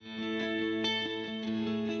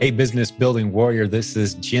Hey, business building warrior, this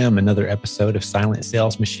is Jim, another episode of Silent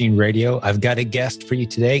Sales Machine Radio. I've got a guest for you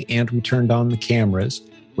today, and we turned on the cameras,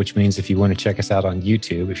 which means if you want to check us out on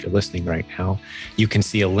YouTube, if you're listening right now, you can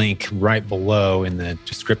see a link right below in the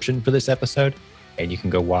description for this episode, and you can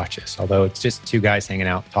go watch us. Although it's just two guys hanging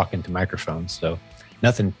out talking to microphones, so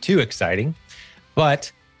nothing too exciting.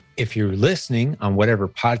 But if you're listening on whatever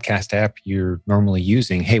podcast app you're normally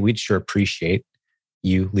using, hey, we'd sure appreciate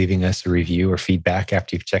you leaving us a review or feedback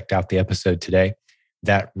after you've checked out the episode today.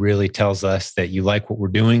 That really tells us that you like what we're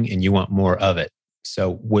doing and you want more of it.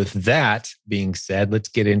 So with that being said, let's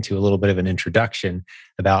get into a little bit of an introduction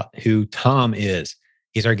about who Tom is.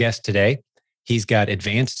 He's our guest today. He's got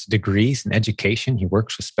advanced degrees in education. He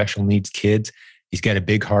works with special needs kids. He's got a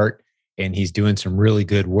big heart and he's doing some really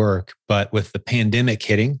good work. But with the pandemic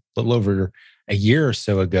hitting a little over a year or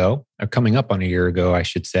so ago, or coming up on a year ago, I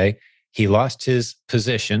should say, he lost his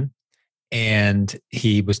position and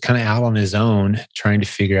he was kind of out on his own trying to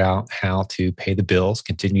figure out how to pay the bills,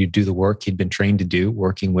 continue to do the work he'd been trained to do,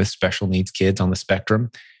 working with special needs kids on the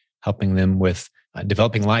spectrum, helping them with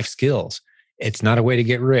developing life skills. It's not a way to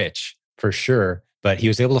get rich for sure, but he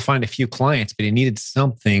was able to find a few clients, but he needed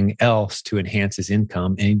something else to enhance his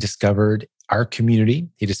income. And he discovered our community.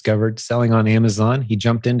 He discovered selling on Amazon. He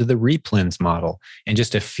jumped into the Replens model. And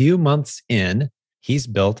just a few months in, he's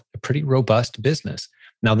built a pretty robust business.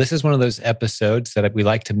 Now, this is one of those episodes that we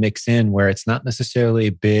like to mix in where it's not necessarily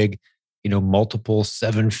a big, multiple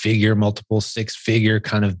seven-figure, multiple six-figure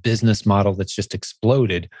kind of business model that's just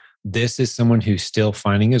exploded. This is someone who's still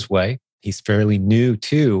finding his way. He's fairly new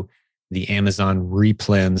to the Amazon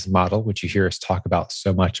Replens model, which you hear us talk about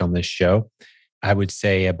so much on this show. I would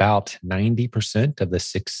say about 90% of the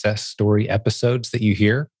success story episodes that you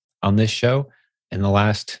hear on this show in the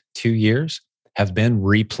last 2 years have been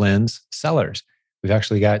Replens sellers. We've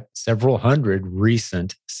actually got several hundred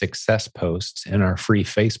recent success posts in our free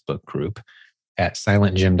Facebook group at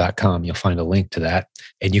silentjim.com. You'll find a link to that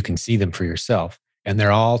and you can see them for yourself. And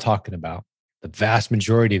they're all talking about, the vast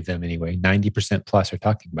majority of them anyway, 90% plus are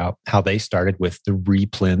talking about how they started with the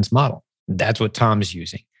Replens model. That's what Tom's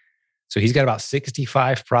using. So he's got about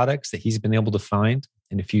 65 products that he's been able to find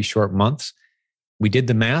in a few short months. We did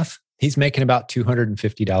the math. He's making about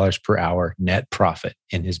 $250 per hour net profit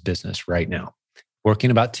in his business right now, working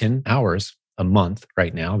about 10 hours a month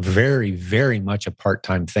right now. Very, very much a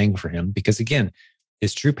part-time thing for him because, again,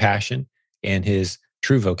 his true passion and his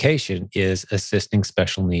true vocation is assisting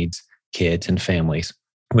special needs kids and families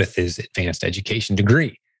with his advanced education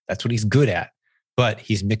degree. That's what he's good at. But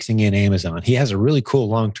he's mixing in Amazon. He has a really cool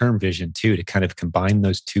long-term vision too to kind of combine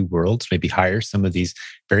those two worlds, maybe hire some of these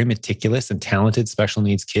very meticulous and talented special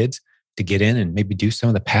needs kids to get in and maybe do some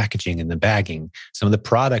of the packaging and the bagging, some of the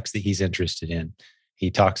products that he's interested in.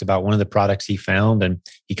 He talks about one of the products he found and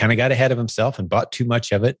he kind of got ahead of himself and bought too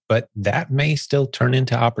much of it, but that may still turn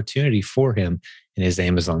into opportunity for him in his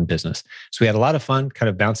Amazon business. So we had a lot of fun kind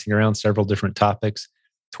of bouncing around several different topics.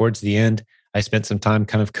 Towards the end, I spent some time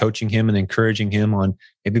kind of coaching him and encouraging him on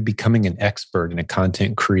maybe becoming an expert and a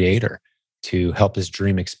content creator to help his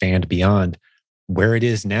dream expand beyond where it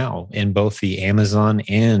is now in both the Amazon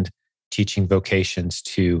and teaching vocations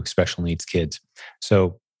to special needs kids.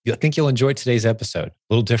 So I think you'll enjoy today's episode.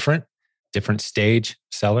 A little different stage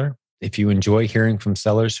seller. If you enjoy hearing from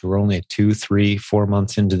sellers who are only 2, 3, 4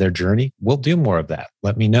 months into their journey, we'll do more of that.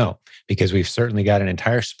 Let me know, because we've certainly got an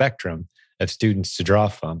entire spectrum of students to draw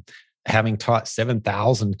from. Having taught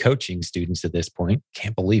 7,000 coaching students at this point,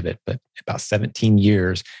 can't believe it, but about 17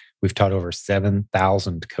 years, we've taught over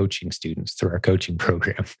 7,000 coaching students through our coaching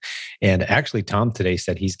program. And actually, Tom today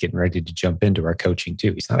said he's getting ready to jump into our coaching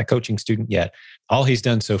too. He's not a coaching student yet. All he's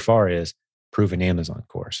done so far is prove an Amazon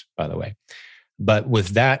course, by the way. But with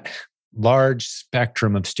that large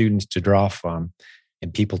spectrum of students to draw from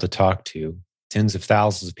and people to talk to, tens of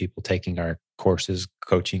thousands of people taking our courses,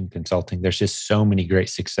 coaching, consulting, there's just so many great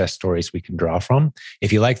success stories we can draw from.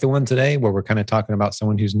 If you like the one today where we're kind of talking about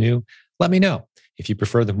someone who's new, let me know. If you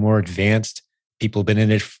prefer the more advanced, people have been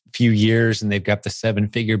in it a few years and they've got the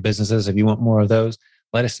 7-figure businesses, if you want more of those,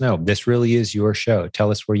 let us know. This really is your show.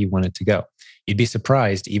 Tell us where you want it to go. You'd be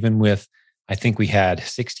surprised, even with, I think we had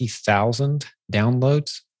 60,000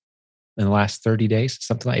 downloads in the last 30 days,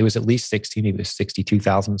 something like, it was at least 60, maybe it was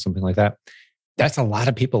 62,000, something like that. That's a lot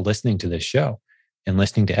of people listening to this show and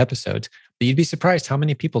listening to episodes. But you'd be surprised how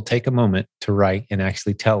many people take a moment to write and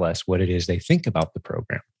actually tell us what it is they think about the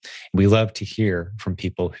program. We love to hear from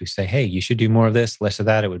people who say, hey, you should do more of this, less of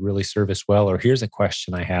that. It would really serve us well. Or here's a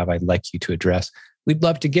question I have I'd like you to address. We'd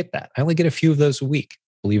love to get that. I only get a few of those a week,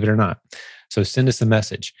 believe it or not. So send us a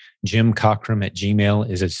message.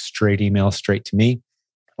 JimCockrum@gmail.com is a straight email straight to me.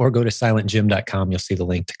 or go to silentjim.com. You'll see the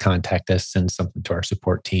link to contact us, send something to our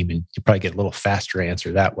support team, and you probably get a little faster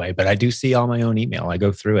answer that way. But I do see all my own email. I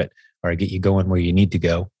go through it, or I get you going where you need to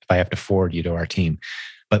go if I have to forward you to our team.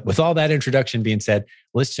 But with all that introduction being said,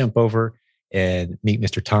 let's jump over and meet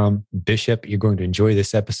Mr. Tom Bishop. You're going to enjoy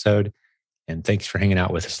this episode. And thanks for hanging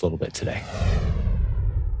out with us a little bit today.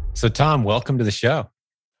 So Tom, welcome to the show.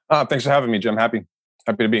 Thanks for having me, Jim. Happy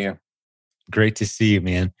to be here. Great to see you,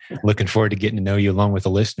 man. Looking forward to getting to know you along with the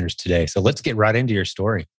listeners today. So let's get right into your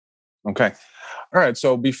story. Okay. All right.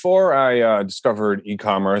 So before I discovered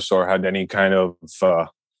e-commerce or had any kind of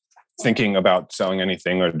thinking about selling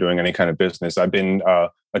anything or doing any kind of business, I've been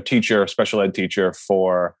a teacher, a special ed teacher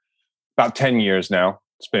for about 10 years now.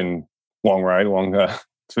 It's been a long ride,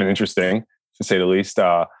 it's been interesting to say the least.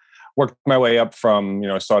 Worked my way up from,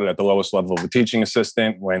 started at the lowest level of a teaching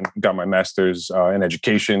assistant, got my master's in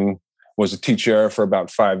education, was a teacher for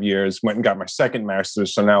about 5 years, went and got my second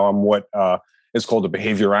master's. So now I'm what is called a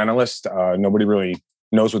behavior analyst. Nobody really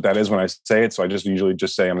knows what that is when I say it. So I usually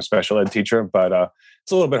say I'm a special ed teacher, but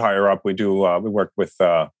it's a little bit higher up. We work with,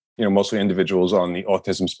 mostly individuals on the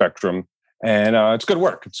autism spectrum, and it's good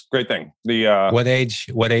work. It's a great thing. What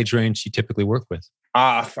age range you typically work with?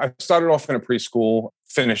 I started off in a preschool,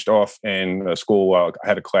 finished off in a school. I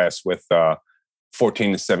had a class with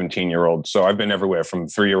 14 to 17-year-olds. So I've been everywhere from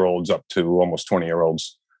 3-year-olds up to almost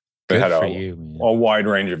 20-year-olds. Good had for a wide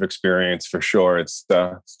range of experience for sure. It's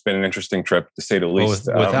been an interesting trip to say the least.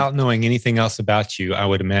 Without knowing anything else about you, I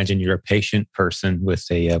would imagine you're a patient person with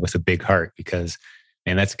a big heart, because,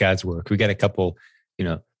 man, that's God's work. We got a couple,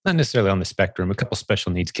 not necessarily on the spectrum, a couple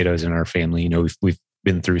special needs kiddos in our family. We've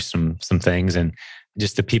been through some things, and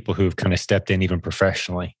just the people who've kind of stepped in even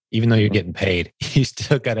professionally, even though you're getting paid, you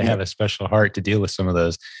still got to have a special heart to deal with some of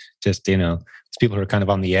those. Just, it's people who are kind of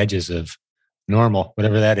on the edges of normal,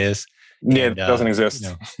 whatever that is. Yeah, it doesn't exist.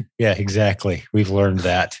 Yeah, exactly. We've learned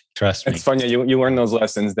that. Trust me. It's fun. Yeah, you learn those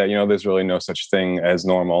lessons that, there's really no such thing as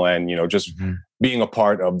normal. And, just being a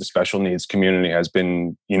part of the special needs community has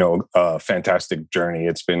been, a fantastic journey.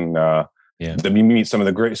 It's been, you meet some of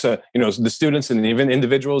the great, the students and even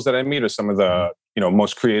individuals that I meet are some of the,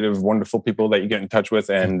 most creative, wonderful people that you get in touch with,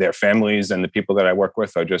 and their families and the people that I work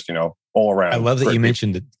with are just, all around. I love that you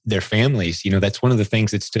mentioned their families. That's one of the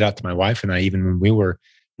things that stood out to my wife and I, even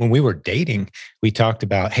when we were dating, we talked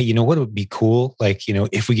about, hey, what would be cool? Like,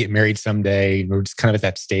 if we get married someday, we're just kind of at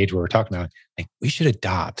that stage where we're talking about, like, we should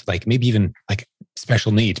adopt, like maybe even like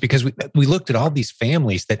special needs, because we looked at all these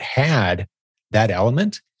families that had that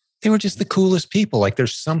element. They were just the coolest people. Like,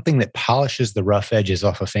 there's something that polishes the rough edges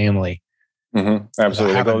off a family. Mm-hmm.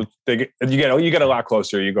 Absolutely. You get a lot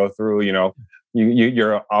closer. You go through,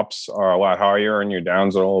 your ups are a lot higher and your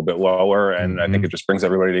downs are a little bit lower. And I think it just brings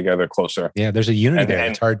everybody together closer. Yeah, there's a unity there.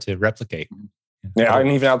 It's hard to replicate. Yeah,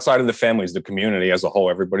 and even outside of the families, the community as a whole,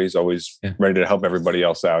 everybody's always ready to help everybody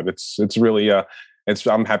else out. It's really,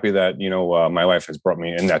 I'm happy that, my life has brought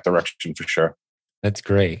me in that direction for sure. That's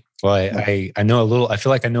great. Well, I know a little. I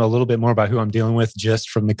feel like I know a little bit more about who I'm dealing with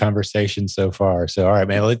just from the conversation so far. So, all right,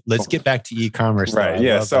 man, let's get back to e-commerce. Right.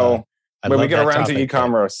 Yeah. So when we get around to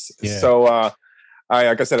e-commerce, so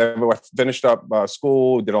like I said, I finished up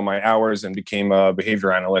school, did all my hours, and became a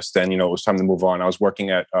behavior analyst. And it was time to move on. I was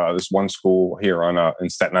working at this one school here in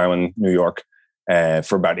Staten Island, New York,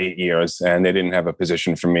 for about 8 years, and they didn't have a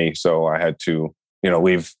position for me, so I had to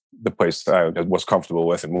leave the place I was comfortable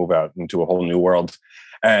with and move out into a whole new world.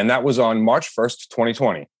 And that was on March 1st,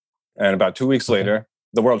 2020. And about 2 weeks later,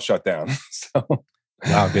 the world shut down. So,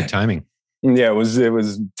 wow, good timing. Yeah, it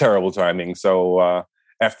was terrible timing. So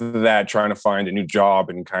after that, trying to find a new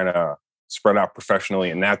job and kind of spread out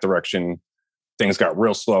professionally in that direction, things got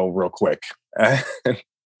real slow, real quick.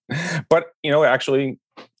 But, actually,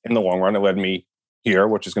 in the long run, it led me here,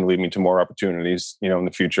 which is going to lead me to more opportunities, in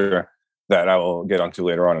the future that I will get onto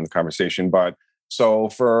later on in the conversation. But so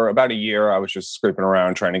for about a year, I was just scraping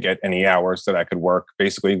around trying to get any hours that I could work.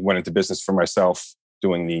 Basically went into business for myself,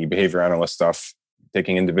 doing the behavior analyst stuff,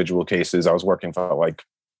 taking individual cases. I was working for like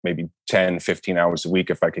maybe 10, 15 hours a week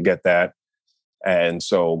if I could get that. And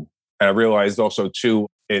I realized also too,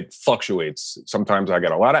 it fluctuates. Sometimes I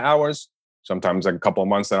get a lot of hours, sometimes like a couple of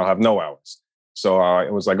months, then I'll have no hours. So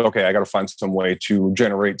it was like, okay, I got to find some way to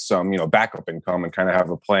generate some, backup income and kind of have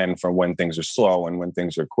a plan for when things are slow and when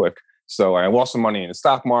things are quick. So I lost some money in the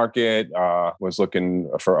stock market, was looking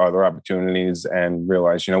for other opportunities, and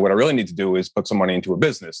realized, what I really need to do is put some money into a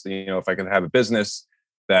business. If I could have a business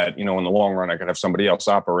that, in the long run, I could have somebody else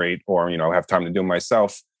operate, or, have time to do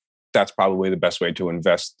myself, that's probably the best way to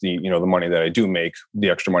invest the money that I do make, the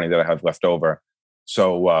extra money that I have left over.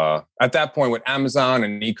 So at that point with Amazon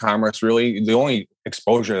and e-commerce, really the only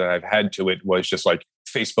exposure that I've had to it was just like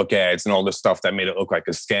Facebook ads and all this stuff that made it look like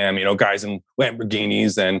a scam, guys in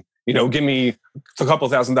Lamborghinis and, give me a couple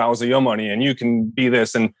 $1,000s of your money and you can be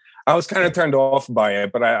this. And I was kind of turned off by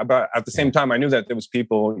it, but at the same time, I knew that there was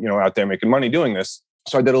people, out there making money doing this.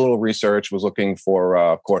 So I did a little research, was looking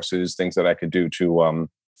for courses, things that I could do to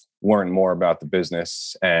learn more about the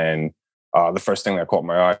business. And the first thing that caught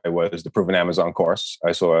my eye was the Proven Amazon course.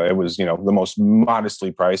 I saw it was, the most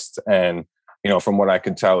modestly priced. And, from what I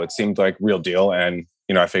could tell, it seemed like real deal. And,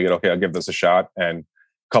 I figured, okay, I'll give this a shot. And a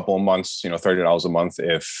couple of months, $30 a month.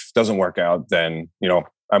 If it doesn't work out, then,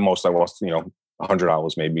 I lost,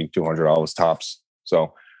 $100, maybe $200 tops.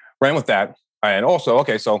 So ran with that. And also,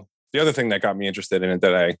 okay, so the other thing that got me interested in it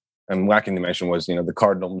that I am lacking to mention was, the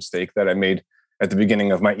cardinal mistake that I made at the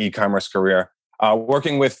beginning of my e-commerce career.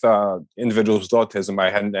 Working with individuals with autism,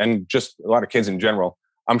 and just a lot of kids in general.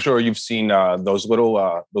 I'm sure you've seen those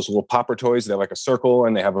little popper toys. They're like a circle,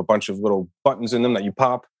 and they have a bunch of little buttons in them that you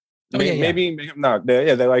pop. Oh, maybe not.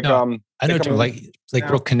 They're like no, I know, like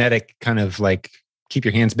real kinetic, kind of like keep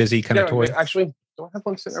your hands busy kind of toy. Actually, do I have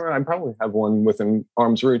one sitting around? I probably have one within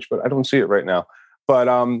arm's reach, but I don't see it right now. But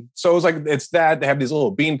so it was like it's that they have these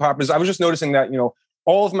little bean poppers. I was just noticing that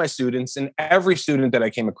all of my students and every student that I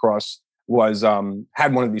came across was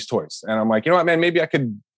had one of these toys, and I'm like, you know what, man, maybe I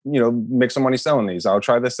could make some money selling these. I'll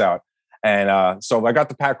try this out. And so I got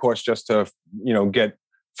the pack course just to get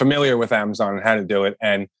familiar with Amazon and how to do it,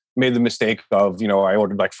 and made the mistake of I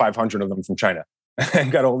ordered like 500 of them from China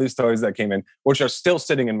and got all these toys that came in, which are still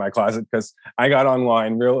sitting in my closet because I got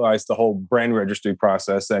online, realized the whole brand registry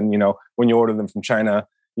process, and when you order them from China,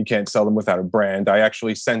 you can't sell them without a brand. I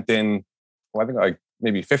actually sent in, I think like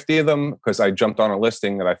maybe 50 of them because I jumped on a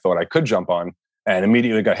listing that I thought I could jump on, and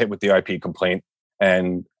immediately got hit with the IP complaint.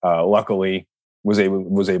 And luckily was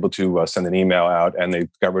able to send an email out, and they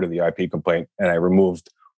got rid of the IP complaint, and I removed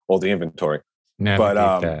all the inventory.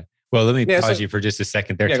 But well, let me pause you for just a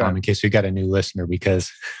second there, Tom, in case we got a new listener,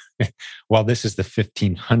 because while this is the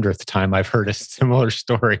 1500th time I've heard a similar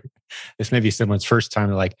story, this may be someone's first time.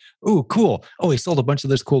 They're like, "Ooh, cool! Oh, he sold a bunch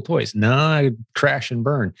of those cool toys." No, I crash and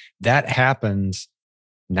burn. That happens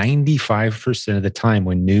 95% of the time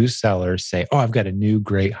when new sellers say, "Oh, I've got a new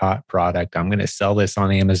great hot product. I'm going to sell this on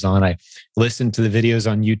Amazon." I listened to the videos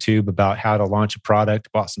on YouTube about how to launch a product,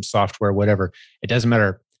 bought some software, whatever. It doesn't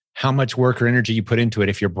matter how much work or energy you put into it.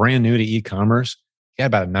 If you're brand new to e-commerce, you got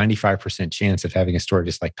about a 95% chance of having a store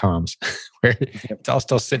just like Tom's, where it's all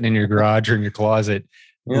still sitting in your garage or in your closet.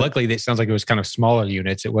 Yeah. Luckily, it sounds like it was kind of smaller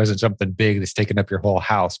units. It wasn't something big that's taking up your whole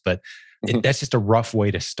house, but that's just a rough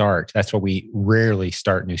way to start. That's why we rarely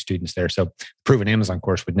start new students there. So Proven Amazon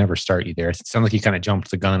course would never start you there. It sounds like you kind of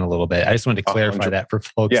jumped the gun a little bit. I just wanted to clarify 100%. That for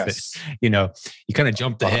folks that, you kind of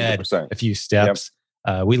jumped ahead 100%. A few steps.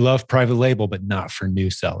 Yep. We love private label, but not for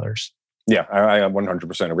new sellers. Yeah, I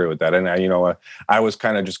 100% agree with that. And I was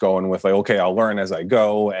kind of just going with like, okay, I'll learn as I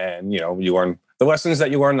go. And, you learn the lessons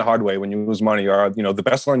that you learn the hard way when you lose money are, the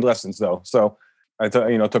best learned lessons though. So I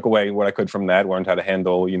took away what I could from that, learned how to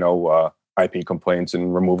handle, IP complaints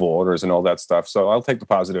and removal orders and all that stuff. So I'll take the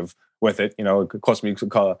positive with it. It cost me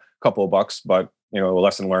a couple of bucks, but, a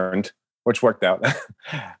lesson learned, which worked out.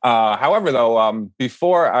 However, though,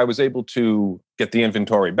 before I was able to get the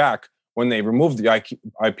inventory back, when they removed the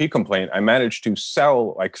IP complaint, I managed to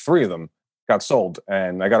sell like 3 of them, got sold,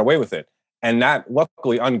 and I got away with it. And that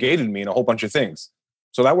luckily ungated me in a whole bunch of things.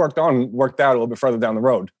 So that worked out a little bit further down the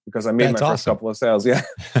road because I made my first couple of sales. Yeah.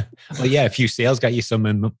 Well, yeah, a few sales got you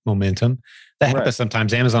some momentum. That happens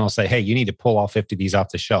sometimes. Amazon will say, "Hey, you need to pull all 50 of these off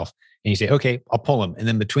the shelf." And you say, "Okay, I'll pull them." And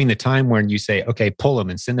then between the time when you say, "Okay, pull them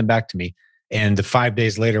and send them back to me," and the 5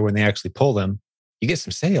 days later when they actually pull them, you get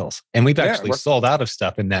some sales. And we've actually sold out of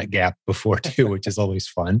stuff in that gap before too, which is always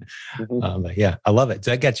fun. But yeah, I love it.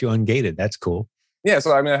 So that got you ungated. That's cool. Yeah,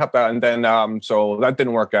 so I helped out, and then so that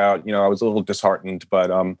didn't work out. I was a little disheartened,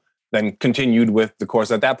 but then continued with the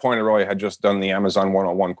course. At that point, I really had just done the Amazon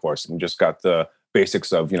 101 course and just got the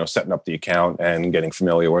basics of setting up the account and getting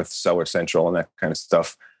familiar with Seller Central and that kind of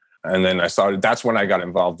stuff. And then that's when I got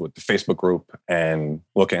involved with the Facebook group and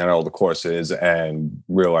looking at all the courses and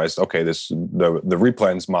realized, okay, the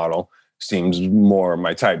replens model seems more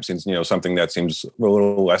my type, since something that seems a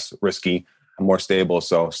little less risky and more stable.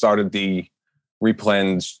 So started the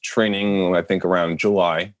replens training, I think around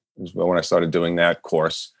July is when I started doing that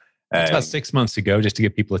course. That's about 6 months ago, just to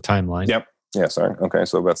give people a timeline. Yep. Yeah, sorry. Okay.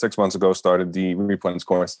 So about 6 months ago, started the replens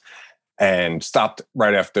course and stopped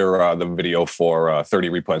right after the video for 30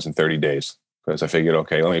 replens in 30 days. Because I figured,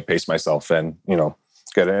 okay, let me pace myself and,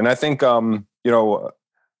 get it. And I think,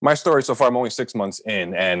 My story so far, I'm only 6 months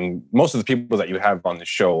in, and most of the people that you have on the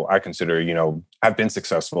show, I consider, have been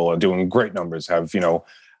successful or doing great numbers, I've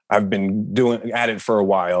been doing at it for a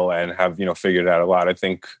while and have, figured out a lot. I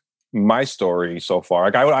think my story so far,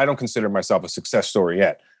 like I don't consider myself a success story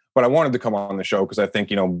yet, but I wanted to come on the show because I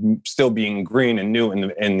think, still being green and new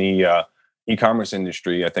in the e-commerce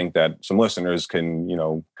industry, I think that some listeners can,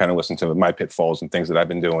 kind of listen to my pitfalls and things that I've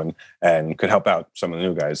been doing and could help out some of the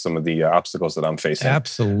new guys, some of the obstacles that I'm facing.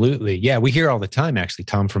 Absolutely. Yeah. We hear all the time, actually,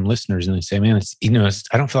 Tom, from listeners, and they say, man,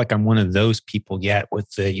 I don't feel like I'm one of those people yet with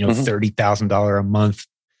the, $30,000 a month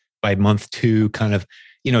by month 2 kind of,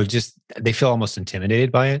 just they feel almost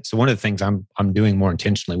intimidated by it. So one of the things I'm doing more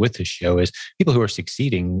intentionally with this show is people who are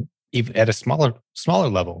succeeding even at a smaller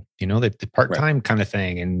level, the part-time kind of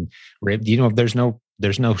thing. And,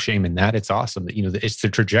 there's no shame in that. It's awesome that, it's the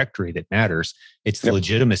trajectory that matters. It's the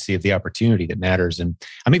legitimacy of the opportunity that matters. And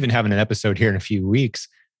I'm even having an episode here in a few weeks.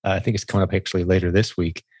 I think it's coming up actually later this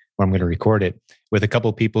week where I'm going to record it with a couple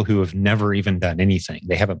of people who have never even done anything.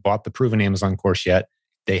 They haven't bought the Proven Amazon course yet.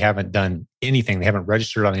 They haven't done anything. They haven't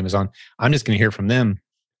registered on Amazon. I'm just going to hear from them.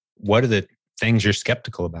 What are the things you're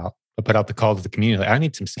skeptical about? I put out the call to the community. I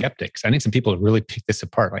need some skeptics. I need some people to really pick this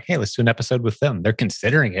apart. Like, hey, let's do an episode with them. They're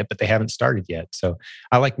considering it, but they haven't started yet. So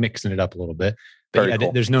I like mixing it up a little bit. But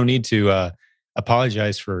cool. There's no need to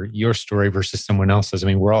apologize for your story versus someone else's. I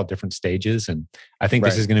mean, we're all at different stages. And I think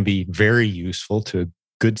this is going to be very useful to a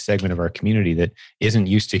good segment of our community that isn't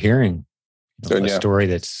used to hearing a story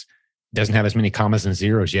that's doesn't have as many commas and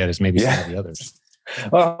zeros yet as maybe some of the others.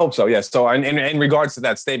 Well, I hope so. Yes. So in regards to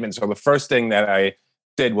that statement, so the first thing that I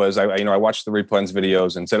did was I watched the replens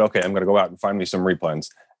videos and said, okay, I'm going to go out and find me some replens.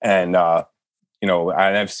 And,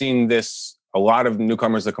 I've seen this, a lot of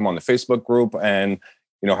newcomers that come on the Facebook group and,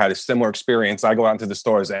 had a similar experience. I go out into the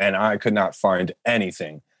stores and I could not find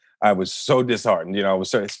anything. I was so disheartened.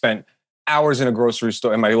 I spent hours in a grocery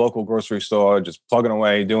store, in my local grocery store, just plugging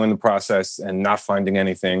away, doing the process and not finding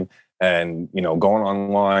anything. And, going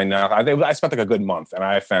online now, I spent like a good month and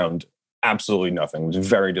I found absolutely nothing. It was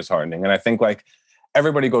very disheartening. And I think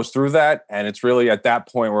everybody goes through that. And it's really at that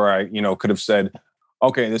point where I, could have said,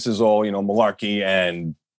 okay, this is all, malarkey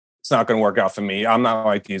and it's not going to work out for me. I'm not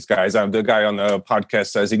like these guys. The guy on the podcast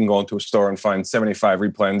says he can go into a store and find 75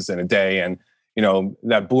 replens in a day. And,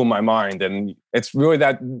 that blew my mind. And it's really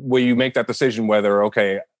that where you make that decision whether,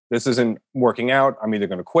 okay, this isn't working out. I'm either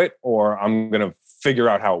going to quit or I'm going to figure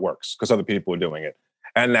out how it works because other people are doing it.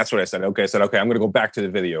 And that's what I said. Okay, I'm going to go back to the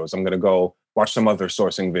videos. I'm going to go watch some other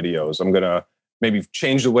sourcing videos. I'm going to maybe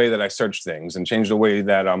change the way that I search things and change the way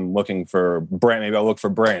that I'm looking for brand. Maybe I'll look for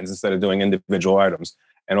brands instead of doing individual items.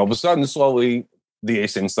 And all of a sudden, slowly, the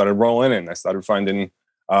ASIN started rolling in. I started finding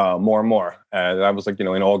more and more. That was in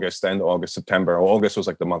August, end of August, September. August was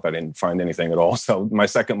the month I didn't find anything at all. So my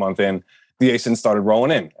second month in, the ASIN started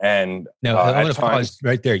rolling in. And now I'm going to pause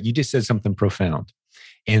right there. You just said something profound.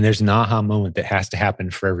 And there's an aha moment that has to happen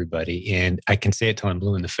for everybody. And I can say it till I'm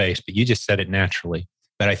blue in the face, but you just said it naturally.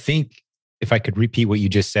 But I think if I could repeat what you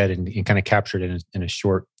just said and kind of capture it in a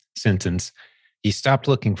short sentence, you stopped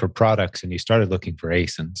looking for products and you started looking for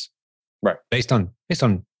ASINs. Right. Based on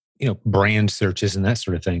brand searches and that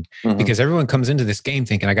sort of thing. Mm-hmm. Because everyone comes into this game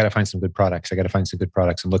thinking, I got to find some good products. I'm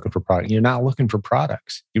looking for products. You're not looking for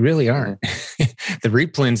products. You really aren't. Mm-hmm. The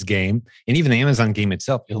replens game and even the Amazon game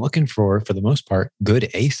itself, you're looking for the most part, good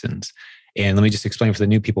ASINs. And let me just explain for the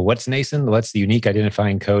new people, what's an ASIN? What's the unique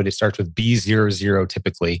identifying code? It starts with B00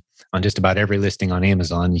 typically on just about every listing on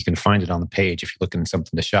Amazon. You can find it on the page if you're looking at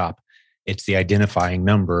something to shop. It's the identifying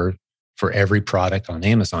number for every product on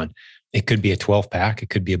Amazon. It could be a 12-pack, it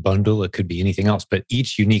could be a bundle, it could be anything else, but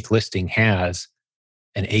each unique listing has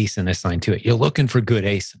an ASIN assigned to it. You're looking for good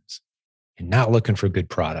ASINs and not looking for good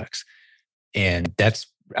products. And that's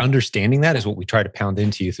understanding that is what we try to pound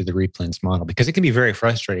into you through the replens model, because it can be very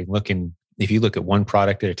frustrating if you look at one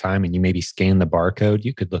product at a time and you maybe scan the barcode,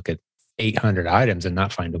 you could look at 800 items and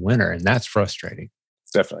not find a winner. And that's frustrating.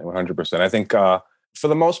 Definitely 100%. I think for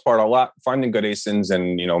the most part, finding good ASINs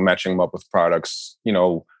and, matching them up with products,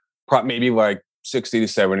 maybe 60 to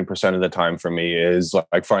 70% of the time for me is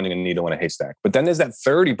finding a needle in a haystack. But then there's that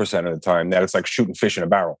 30% of the time that it's like shooting fish in a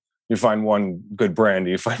barrel. You find one good brand,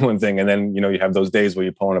 you find one thing, and then, you have those days where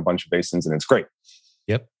you pull in a bunch of ASINs and it's great.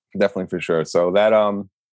 Yep. Definitely for sure. So that, and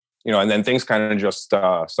then things kind of just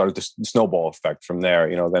started to snowball effect from there.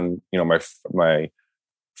 Then, my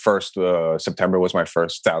first September was my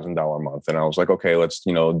first $1,000 month. And I was like, okay, let's,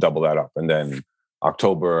 double that up. And then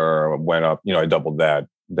October went up, I doubled that.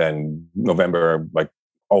 Then November,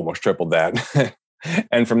 almost tripled that.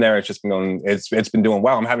 And from there, it's just been going. It's been doing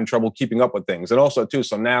well. I'm having trouble keeping up with things, and also too.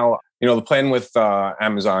 So now, the plan with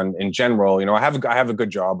Amazon in general. I have a good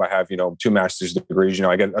job. I have 2 master's degrees.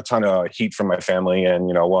 I get a ton of heat from my family, and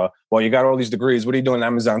well, you got all these degrees. What are you doing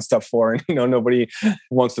Amazon stuff for? And nobody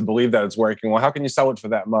wants to believe that it's working. Well, how can you sell it for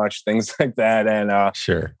that much? Things like that, and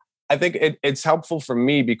Sure. I think it's helpful for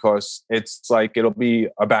me because it's like it'll be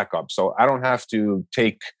a backup. So I don't have to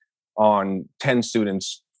take on 10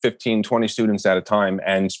 students, 15, 20 students at a time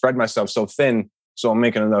and spread myself so thin. So I'm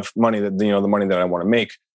making enough money that, the money that I want to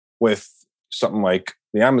make. With something like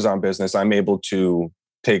the Amazon business, I'm able to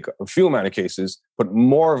take a few amount of cases, put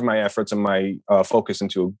more of my efforts and my focus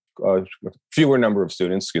into a fewer number of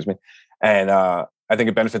students, excuse me. And I think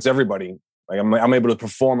it benefits everybody. Like I'm able to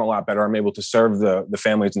perform a lot better. I'm able to serve the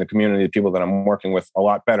families and the community, the people that I'm working with a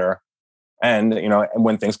lot better. And,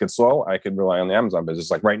 when things get slow, I could rely on the Amazon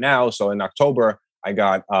business. Like right now, so in October, I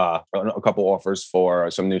got a couple offers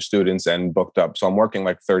for some new students and booked up. So I'm working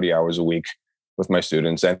like 30 hours a week with my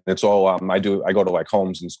students. And it's all, I go to like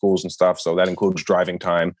homes and schools and stuff. So that includes driving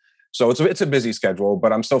time. So it's a busy schedule,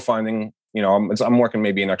 but I'm still finding, I'm working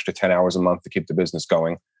maybe an extra 10 hours a month to keep the business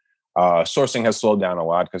going. Sourcing has slowed down a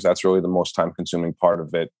lot because that's really the most time consuming part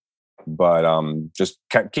of it. But just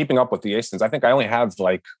keeping up with the ASINs. I think I only have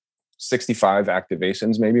like 65 active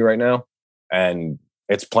ASINs maybe right now. And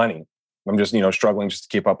it's plenty. I'm just, struggling just to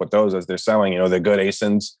keep up with those as they're selling. They're good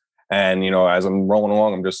ASINs. And, as I'm rolling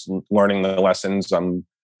along, I'm just learning the lessons. I'm,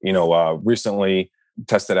 recently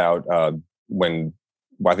tested out when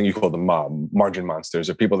I think you call them margin monsters,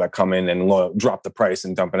 or people that come in and drop the price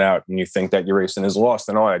and dump it out. And you think that your ASIN is lost.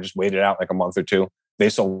 And I just waited out like a month or two. They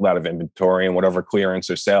sold out of inventory, and whatever clearance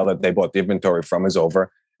or sale that they bought the inventory from is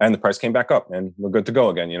over. And the price came back up and we're good to go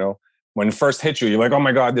again. When it first hit you, you're like, oh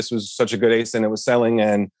my God, this was such a good ASIN. It was selling,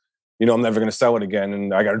 and I'm never going to sell it again.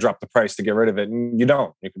 And I got to drop the price to get rid of it. And you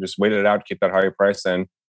don't. You can just wait it out, keep that higher price, and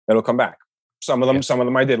it'll come back. Some of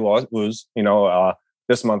them I did lose.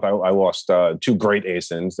 This month I lost 2 great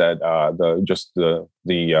ASINs that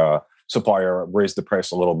the supplier raised the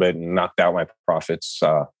price a little bit and knocked out my profits.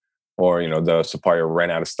 Or the supplier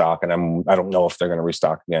ran out of stock, and I don't know if they're going to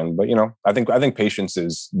restock again. But I think patience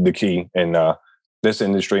is the key in this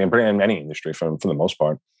industry and in any industry for the most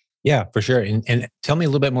part. Yeah, for sure. And tell me a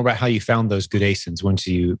little bit more about how you found those good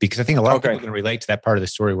ASINs because I think a lot of people can relate to that part of the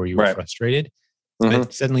story where you were frustrated,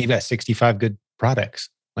 but suddenly you've got 65 good products.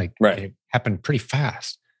 Like it happened pretty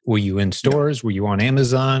fast. Were you in stores? Yeah. Were you on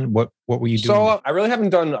Amazon? What were you doing? So I really haven't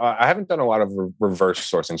done a lot of reverse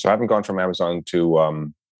sourcing. So I haven't gone from Amazon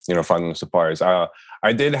to, finding suppliers.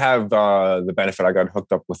 I did have the benefit. I got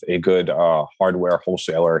hooked up with a good hardware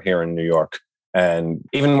wholesaler here in New York. And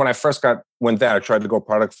even when I first went there, I tried to go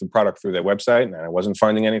product for product through their website, and I wasn't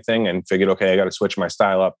finding anything, and figured, okay, I got to switch my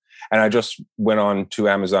style up. And I just went on to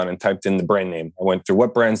Amazon and typed in the brand name. I went through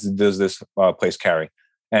what brands does this place carry,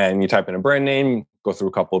 and you type in a brand name, go through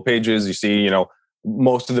a couple of pages, you see,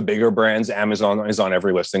 most of the bigger brands, Amazon is on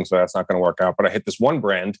every listing, so that's not going to work out. But I hit this one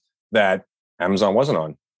brand that Amazon wasn't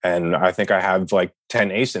on, and I think I have like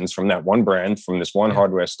 10 ASINs from that one brand from this one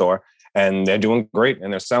hardware store, and they're doing great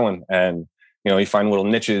and they're selling. And you find little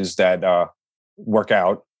niches that work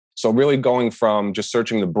out. So really going from just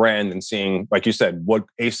searching the brand and seeing, like you said, what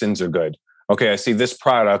ASINs are good. Okay, I see this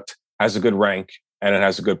product has a good rank and it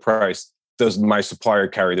has a good price. Does my supplier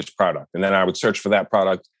carry this product? And then I would search for that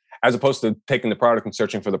product. As opposed to taking the product and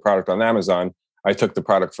searching for the product on Amazon, I took the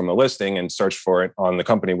product from a listing and searched for it on the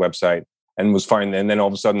company website and was finding. And then all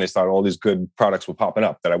of a sudden they thought all these good products were popping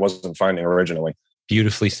up that I wasn't finding originally.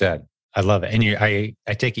 Beautifully said. I love it. And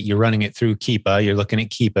I take it you're running it through Keepa. You're looking at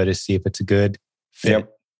Keepa to see if it's a good fit. Yep.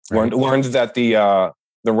 Right? Learned that the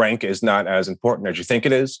rank is not as important as you think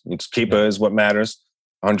it is. It's Keepa is what matters,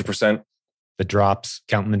 100%. The drops,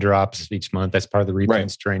 counting the drops each month. That's part of the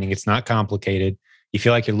retention training. It's not complicated. You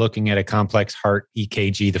feel like you're looking at a complex heart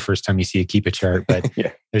EKG the first time you see a Keepa chart, but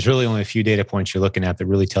there's really only a few data points you're looking at that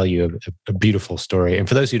really tell you a beautiful story. And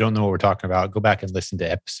for those who don't know what we're talking about, go back and listen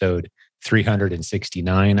to episode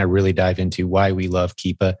 369. I really dive into why we love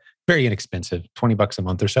Keepa. Very inexpensive, $20 a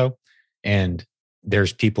month or so. And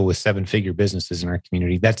there's people with 7-figure businesses in our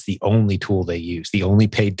community. That's the only tool they use, the only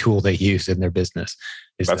paid tool they use in their business.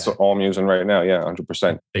 That's all I'm using right now. Yeah,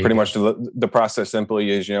 100%. Pretty much the process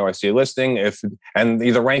simply is, I see a listing, and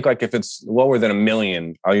either rank, like if it's lower than 1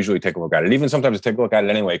 million, I'll usually take a look at it. Even sometimes I take a look at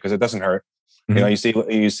it anyway, because it doesn't hurt.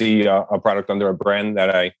 Mm-hmm. You see a product under a brand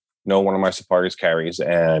that I know one of my suppliers carries,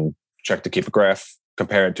 and check the Keepa graph,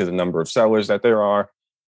 compare it to the number of sellers that there are.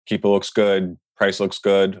 Keepa looks good, price looks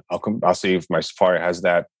good. I'll see if my supplier has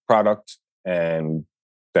that product, and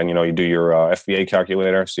then you do your FBA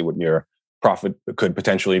calculator, see what your profit could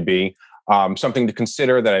potentially be. Something to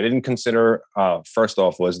consider that I didn't consider, first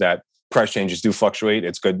off, was that price changes do fluctuate.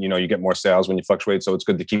 It's good, you get more sales when you fluctuate. So it's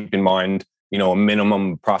good to keep in mind, a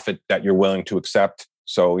minimum profit that you're willing to accept.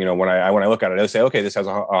 So, when I look at it, I say, okay, this has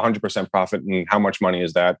 100% profit, and how much money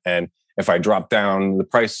is that? And if I drop down the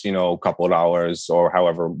price, a couple of dollars or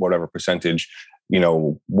whatever percentage,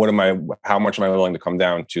 how much am I willing to come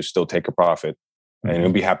down to still take a profit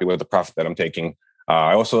and be happy with the profit that I'm taking?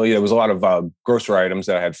 I also, there was a lot of grocery items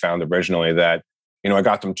that I had found originally that, I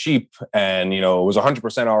got them cheap, and, it was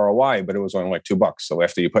 100% ROI, but it was only like $2. So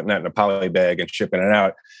after you're putting that in a poly bag and shipping it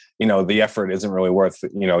out, the effort isn't really worth,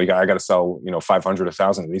 I got to sell, 500,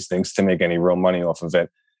 1,000 of these things to make any real money off of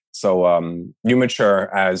it. So you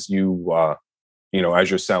mature as as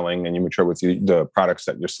you're selling, and you mature with the products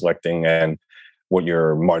that you're selecting and what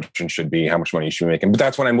your margin should be, how much money you should be making. But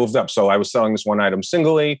that's when I moved up. So I was selling this one item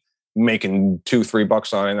singly, making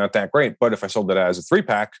 $2-3 on it, not that great. But if I sold it as a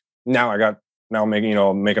 3-pack, now I'm making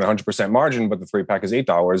 100% margin, but the 3-pack is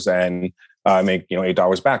 $8, and I make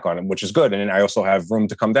 $8 back on it, which is good. And I also have room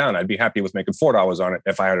to come down. I'd be happy with making $4 on it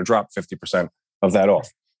if I had to drop 50% of that off.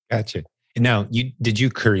 Gotcha. Now, did you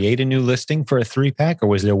create a new listing for a 3-pack, or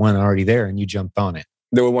was there one already there and you jumped on it?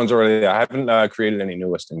 There were ones already there. I haven't created any new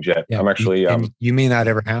listings yet. Yeah, I'm actually... you may not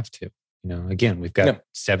ever have to. Again, we've got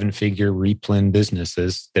 7-figure replen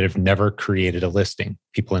businesses that have never created a listing,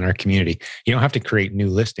 people in our community. You don't have to create new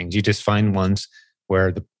listings. You just find ones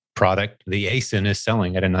where the product, the ASIN, is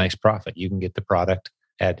selling at a nice profit. You can get the product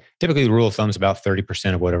at, typically the rule of thumb is about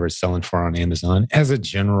 30% of whatever it's selling for on Amazon. As a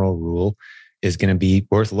general rule, is going to be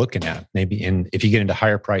worth looking at. Maybe, and if you get into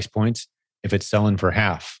higher price points, if it's selling for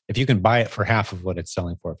half, if you can buy it for half of what it's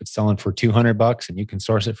selling for, if it's selling for $200 and you can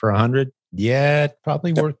source it for $100, it's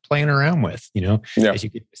probably worth playing around with, as you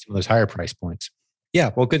get to some of those higher price points.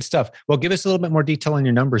 Yeah, well, good stuff. Well, give us a little bit more detail on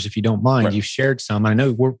your numbers if you don't mind. Right. You've shared some. I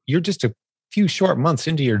know you're just a few short months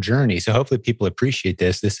into your journey, so hopefully people appreciate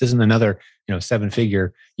this. This isn't another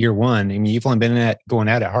 7-figure year one. I mean, you've only been going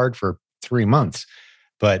at it hard for 3 months,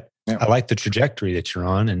 but I like the trajectory that you're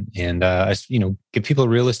on, and give people a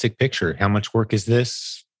realistic picture. How much work is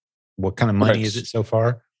this? What kind of money is it so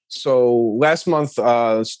far? So last month,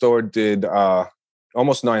 the store did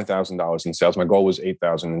almost $9,000 in sales. My goal was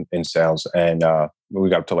 $8,000 in sales, and we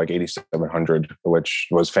got up to like $8,700, which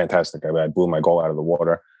was fantastic. I blew my goal out of the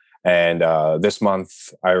water. And this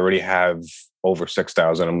month, I already have over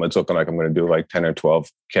 $6,000. It's looking like I'm going to do like 10 or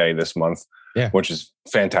 12K this month. Yeah, which is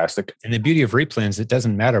fantastic. And the beauty of replens, it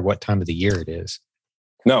doesn't matter what time of the year it is.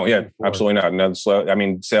 No, yeah, absolutely not.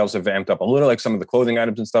 And sales have amped up a little, like some of the clothing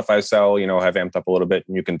items and stuff I sell, have amped up a little bit.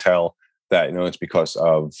 And you can tell that, it's because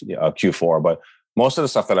of Q4. But most of the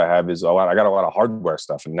stuff that I have is I got a lot of hardware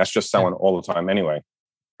stuff, and that's just selling all the time anyway.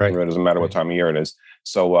 Right. It doesn't matter what time of year it is.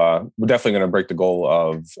 So we're definitely going to break the goal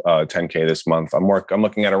of 10K this month. I'm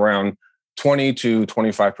looking at around 20 to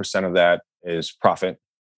 25% of that is profit,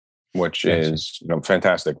 which is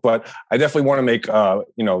fantastic. But I definitely want to make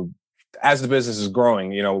as the business is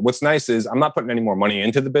growing, what's nice is I'm not putting any more money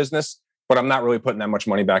into the business, but I'm not really putting that much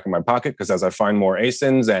money back in my pocket, because as I find more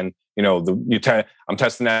ASINs and I'm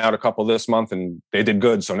testing out a couple this month and they did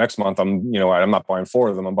good. So next month I'm not buying 4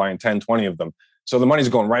 of them, I'm buying 10, 20 of them. So the money's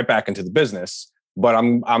going right back into the business. But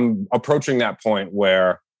I'm approaching that point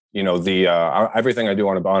where everything I do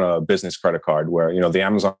on a business credit card, where the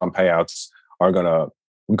Amazon payouts are going to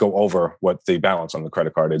go over what the balance on the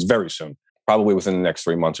credit card is very soon. Probably within the next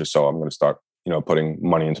 3 months or so, I'm going to start, putting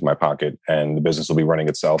money into my pocket, and the business will be running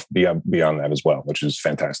itself beyond that as well, which is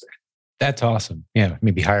fantastic. That's awesome. Yeah.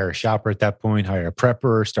 Maybe hire a shopper at that point, hire a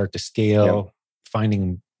prepper, start to scale,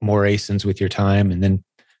 finding more ASINs with your time, and then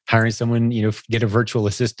hiring someone, get a virtual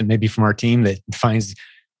assistant maybe from our team that finds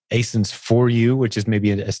ASINs for you, which is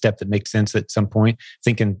maybe a step that makes sense at some point,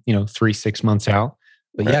 thinking, 3-6 months out.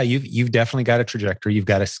 But yeah, you've definitely got a trajectory. You've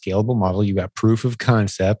got a scalable model. You've got proof of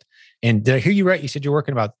concept. And did I hear you right? You said you're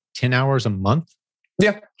working about 10 hours a month?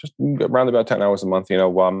 Yeah, just around about 10 hours a month.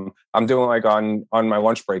 I'm doing like on my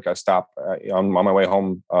lunch break, I stop on my way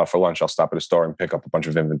home for lunch. I'll stop at a store and pick up a bunch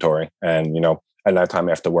of inventory. And, at that time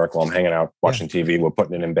after work, while I'm hanging out, watching TV, we're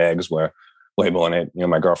putting it in bags, we're labeling it.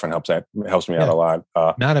 My girlfriend helps me out a lot.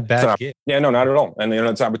 Not a bad gig. Yeah, no, not at all. And,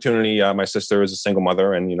 it's an opportunity. My sister is a single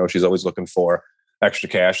mother, and, she's always looking for extra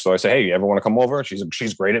cash. So I say, hey, you ever want to come over?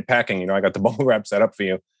 She's great at packing. I got the bubble wrap set up for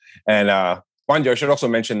you. And mind you, I should also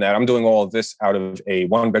mention that I'm doing all of this out of a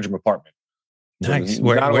 1-bedroom apartment. Nice. So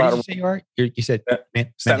where did you say you are? You said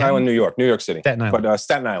Staten Island, New York City. Staten Island. But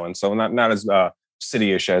Staten Island. So not as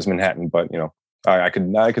city-ish as Manhattan, but I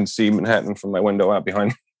can see Manhattan from my window out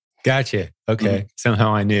behind. Gotcha. Okay.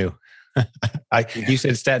 Somehow I knew. You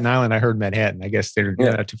said Staten Island. I heard Manhattan. I guess they're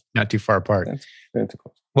not too far apart. That's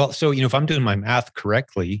close. Well, so if I'm doing my math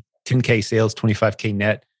correctly, 10K sales, 25K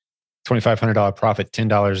net, $2,500 profit,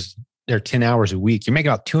 $10 or 10 hours a week. You're making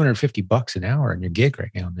about $250 an hour in your gig right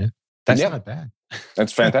now, man. That's not bad.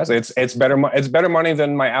 That's fantastic. It's better. It's better money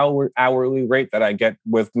than my hourly rate that I get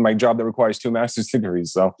with my job that requires 2 master's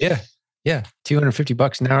degrees. So yeah,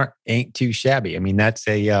 $250 an hour ain't too shabby. I mean, that's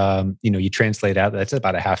a you translate out. That's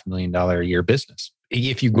about $500,000 a year business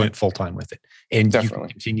if you went full time with it, and you can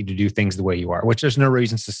continue to do things the way you are, which there's no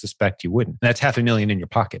reasons to suspect you wouldn't. And that's $500,000 in your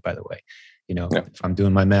pocket, by the way. If I'm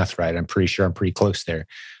doing my math right, I'm pretty sure I'm pretty close there.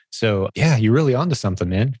 So yeah, you're really onto something,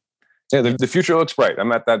 man. Yeah, the future looks bright.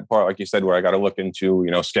 I'm at that part, like you said, where I got to look into,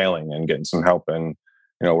 scaling and getting some help and,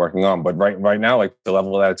 working on. But right now, like the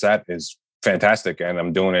level that it's at is fantastic, and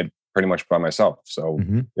I'm doing it pretty much by myself. So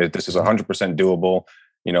this is 100% doable.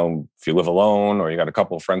 If you live alone, or you got a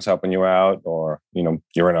couple of friends helping you out, or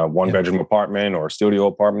you're in a 1-bedroom apartment or a studio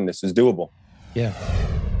apartment, this is doable. Yeah.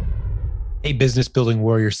 Hey, business building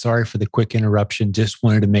warrior, sorry for the quick interruption. Just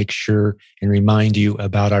wanted to make sure and remind you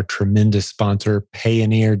about our tremendous sponsor,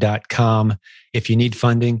 Payoneer.com. If you need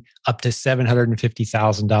funding, up to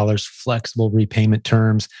 $750,000, flexible repayment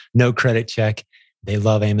terms, no credit check. They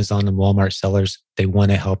love Amazon and Walmart sellers. They want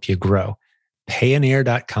to help you grow.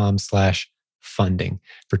 Payoneer.com/funding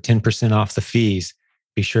for 10% off the fees.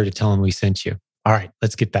 Be sure to tell them we sent you. All right,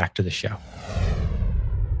 let's get back to the show.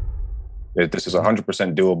 This is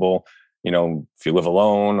 100% doable. If you live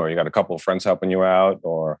alone, or you got a couple of friends helping you out,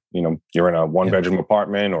 or, you're in a 1-bedroom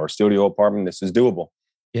apartment or a studio apartment, this is doable.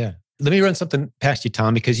 Yeah. Let me run something past you,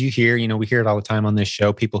 Tom, because we hear it all the time on this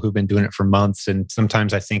show, people who've been doing it for months. And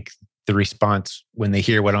sometimes I think the response when they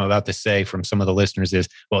hear what I'm about to say from some of the listeners is,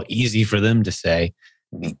 well, easy for them to say,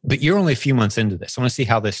 but you're only a few months into this. I want to see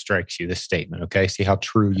how this strikes you, this statement. Okay. See how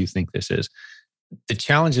true you think this is. The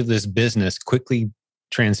challenge of this business quickly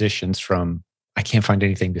transitions from, I can't find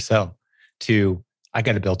anything to sell, to I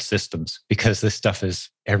got to build systems because this stuff is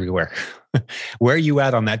everywhere. Where are you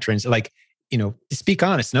at on that trend? Like, speak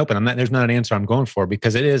honest and open. There's not an answer I'm going for,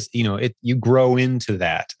 because it is, you grow into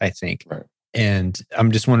that, I think. Right. And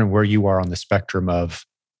I'm just wondering where you are on the spectrum of,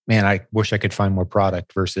 man, I wish I could find more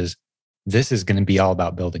product versus this is going to be all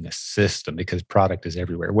about building a system because product is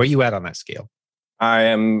everywhere. Where are you at on that scale? I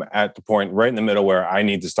am at the point right in the middle where I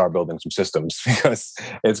need to start building some systems because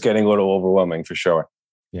it's getting a little overwhelming for sure.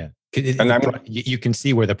 Yeah. And you can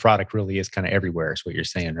see where the product really is kind of everywhere is what you're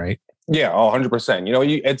saying, right? Yeah,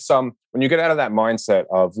 100%. It's when you get out of that mindset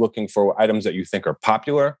of looking for items that you think are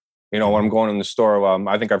popular, when I'm going in the store,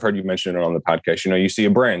 I think I've heard you mention it on the podcast, you see a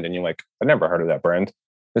brand and you're like, I never heard of that brand.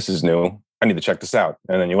 This is new. I need to check this out.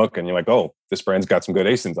 And then you look and you're like, oh, this brand's got some good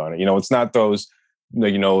ASINs on it. It's not those, I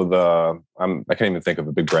can't even think of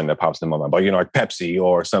a big brand that pops in my mind, but like Pepsi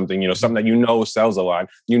or something, something that sells a lot.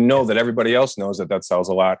 That everybody else knows that sells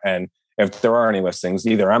a lot. And if there are any listings,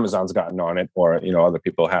 either Amazon's gotten on it or other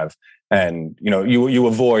people have. And you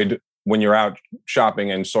avoid, when you're out shopping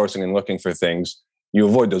and sourcing and looking for things, you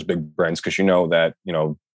avoid those big brands because that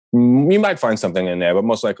you might find something in there, but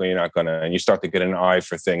most likely you're not gonna. And you start to get an eye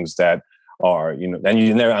for things that are and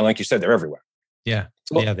like you said, they're everywhere. Yeah.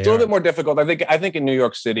 It's a little bit more difficult. I think in New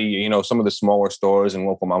York City, some of the smaller stores and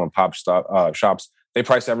local mom and pop shops, they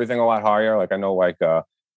price everything a lot higher. Like I know,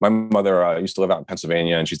 my mother used to live out in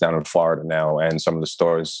Pennsylvania and she's down in Florida now. And some of the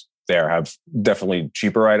stores there have definitely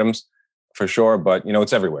cheaper items for sure. But,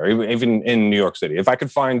 it's everywhere, even in New York City. If I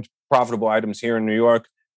could find profitable items here in New York,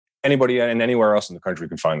 anybody and anywhere else in the country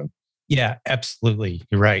could find them. Yeah, absolutely.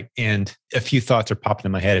 You're right. And a few thoughts are popping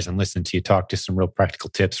in my head as I'm listening to you talk, just some real practical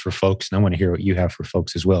tips for folks. And I want to hear what you have for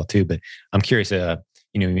folks as well, too. But I'm curious, you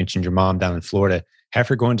mentioned your mom down in Florida. Have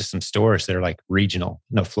her go into some stores that are like regional.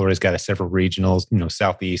 Florida's got several regionals,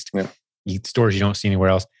 Southeast, stores you don't see anywhere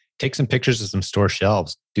else. Take some pictures of some store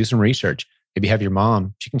shelves, do some research. Maybe have your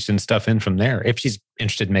mom, she can send stuff in from there if she's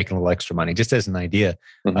interested in making a little extra money, just as an idea.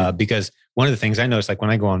 Because one of the things I notice, like when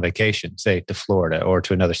I go on vacation, say to Florida or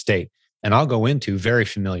to another state, and I'll go into very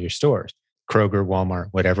familiar stores, Kroger, Walmart,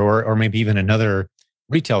 whatever, or maybe even another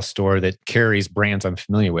retail store that carries brands I'm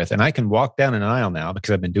familiar with. And I can walk down an aisle now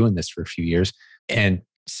because I've been doing this for a few years and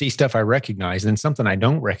see stuff I recognize. And then something I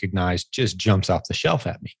don't recognize just jumps off the shelf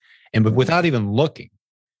at me. And but without even looking,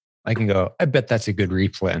 I can go, I bet that's a good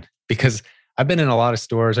replan because I've been in a lot of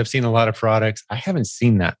stores. I've seen a lot of products. I haven't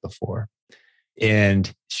seen that before.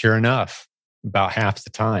 And sure enough, about half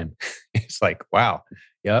the time, it's like, wow,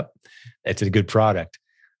 yep, that's a good product.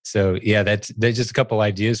 So yeah, that's just a couple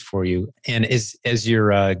ideas for you. And as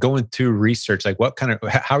you're going through research, like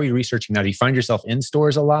how are you researching now? Do you find yourself in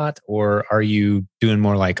stores a lot or are you doing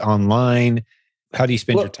more like online? How do you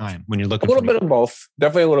spend your time when you're A looking little for bit of both.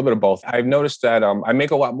 Definitely a little bit of both. I've noticed that I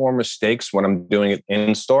make a lot more mistakes when I'm doing it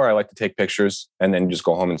in store. I like to take pictures and then just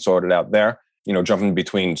go home and sort it out there. Jumping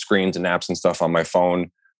between screens and apps and stuff on my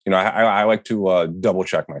phone. I like to double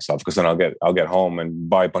check myself, because then I'll get home and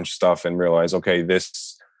buy a bunch of stuff and realize, okay,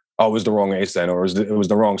 this was the wrong ASIN, or it was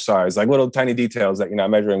the wrong size. Like little tiny details that you're not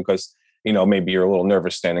measuring because maybe you're a little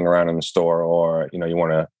nervous standing around in the store, or you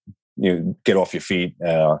want to get off your feet.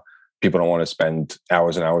 People don't want to spend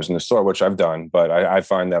hours and hours in the store, which I've done, but I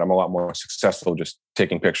find that I'm a lot more successful just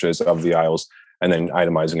taking pictures of the aisles and then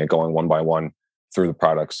itemizing it, going one by one through the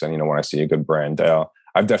products. And, when I see a good brand,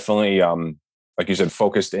 I've definitely, like you said,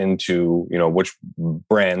 focused into, which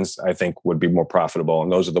brands I think would be more profitable.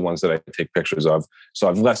 And those are the ones that I take pictures of. So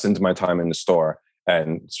I've lessened my time in the store,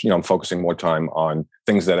 and, I'm focusing more time on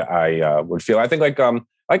things that I would feel. I think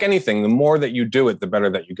like anything, the more that you do it, the better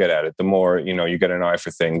that you get at it. The more, you get an eye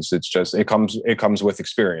for things. It's just, it comes with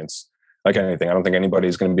experience. Like anything, I don't think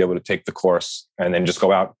anybody's going to be able to take the course and then just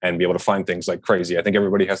go out and be able to find things like crazy. I think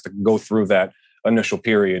everybody has to go through that initial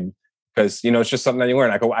period, because, it's just something that you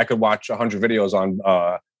learn. I could watch 100 videos on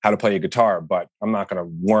how to play a guitar, but I'm not going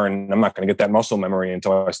to get that muscle memory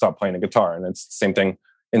until I stop playing a guitar. And it's the same thing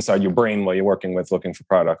inside your brain while you're working with looking for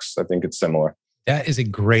products. I think it's similar. That is a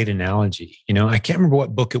great analogy. I can't remember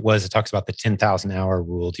what book it was that talks about the 10,000 hour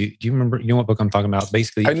rule. Do you remember, what book I'm talking about?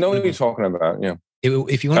 Basically, I know what you're talking about. Yeah.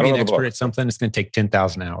 If you want to be an expert at something, it's going to take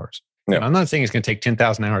 10,000 hours. Yeah. I'm not saying it's going to take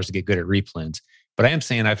 10,000 hours to get good at replens, but I am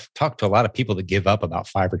saying I've talked to a lot of people that give up about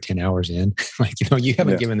 5 or 10 hours in. Like, you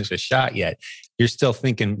haven't given this a shot yet. You're still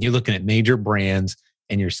thinking, you're looking at major brands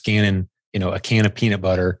and you're scanning, a can of peanut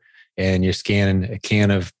butter, and you're scanning a can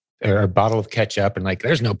of, or a bottle of ketchup, and like,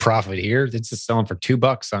 there's no profit here. It's just selling for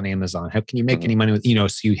 $2 on Amazon. How can you make any money with,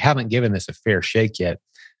 so you haven't given this a fair shake yet,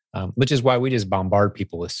 which is why we just bombard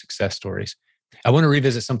people with success stories. I want to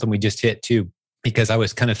revisit something we just hit too, because I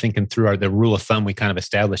was kind of thinking through the rule of thumb we kind of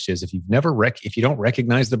established is if you don't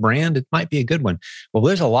recognize the brand, it might be a good one. Well,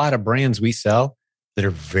 there's a lot of brands we sell that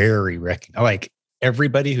are very like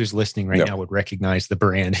everybody who's listening right now would recognize the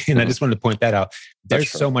brand. And I just wanted to point that out.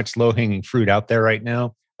 There's so much low hanging fruit out there right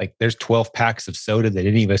now. Like there's 12 packs of soda that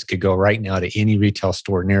any of us could go right now to any retail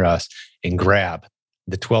store near us and grab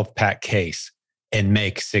the 12 pack case and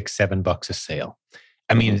make $6-7 a sale.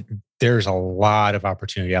 I mean, there's a lot of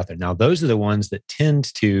opportunity out there. Now, those are the ones that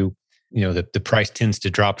tend to, the price tends to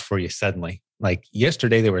drop for you suddenly. Like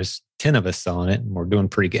yesterday, there was 10 of us selling it and we're doing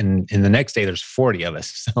pretty good. And the next day, there's 40 of us.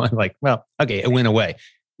 So I'm like, well, okay, it went away.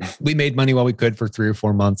 We made money while we could for 3 or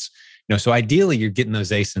 4 months. So ideally, you're getting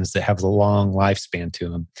those ASINs that have the long lifespan to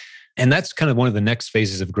them. And that's kind of one of the next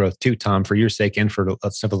phases of growth too, Tom, for your sake and for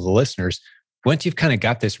some of the listeners. Once you've kind of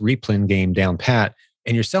got this replen game down pat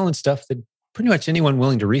and you're selling stuff that pretty much anyone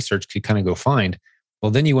willing to research could kind of go find,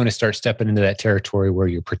 well, then you want to start stepping into that territory where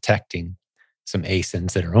you're protecting some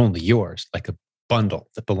ASINs that are only yours, like a bundle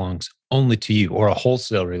that belongs only to you, or a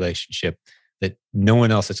wholesale relationship that no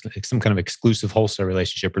one else, it's some kind of exclusive wholesale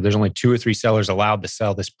relationship where there's only 2 or 3 sellers allowed to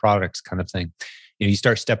sell this product kind of thing. You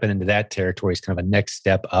start stepping into that territory is kind of a next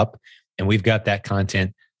step up. And we've got that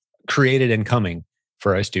content created and coming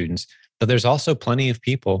for our students. But there's also plenty of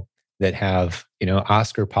people that have,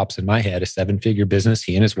 Oscar pops in my head, a 7-figure business,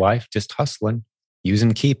 he and his wife just hustling,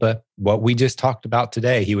 using Keepa. What we just talked about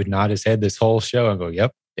today, he would nod his head this whole show and go,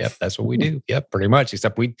 yep, that's what we do. Yep, pretty much.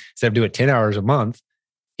 Except we, instead of doing it 10 hours a month,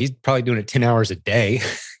 he's probably doing it 10 hours a day,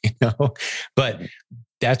 but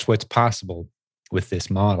that's what's possible with this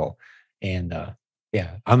model. And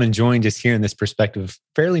I'm enjoying just hearing this perspective.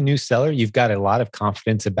 Fairly new seller. You've got a lot of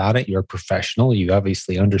confidence about it. You're a professional. You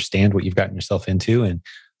obviously understand what you've gotten yourself into, and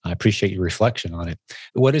I appreciate your reflection on it.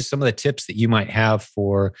 What is some of the tips that you might have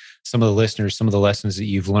for some of the listeners, some of the lessons that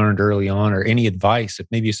you've learned early on, or any advice if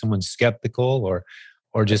maybe someone's skeptical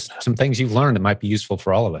or just some things you've learned that might be useful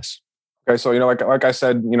for all of us? Okay, so like I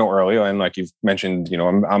said, earlier, and like you've mentioned,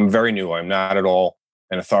 I'm very new. I'm not at all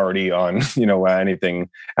an authority on anything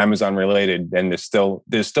Amazon related, and there's still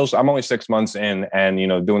I'm only 6 months in, and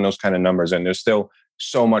doing those kind of numbers, and there's still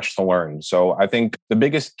so much to learn. So I think the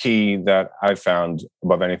biggest key that I've found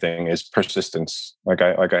above anything is persistence. Like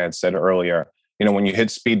I had said earlier, when you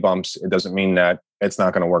hit speed bumps, it doesn't mean that it's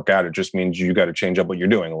not going to work out. It just means you got to change up what you're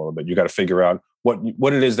doing a little bit. You got to figure out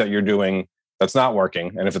what it is that you're doing that's not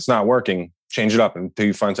working. And if it's not working, change it up until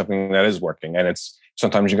you find something that is working. And it's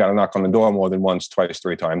sometimes you got to knock on the door more than once, twice,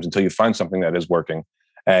 3 times until you find something that is working.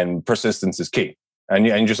 And persistence is key. And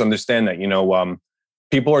you just understand that,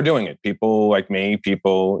 people are doing it. People like me,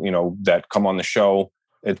 people, that come on the show,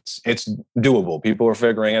 it's doable. People are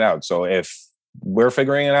figuring it out. So if we're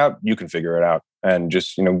figuring it out, you can figure it out, and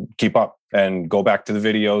just, keep up and go back to the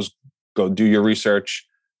videos, go do your research,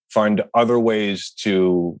 find other ways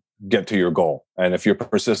to get to your goal. And if you're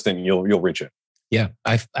persistent, you'll reach it. Yeah,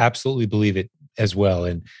 I absolutely believe it as well.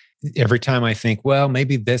 And every time I think, well,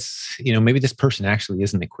 maybe this person actually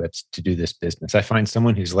isn't equipped to do this business, I find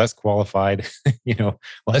someone who's less qualified,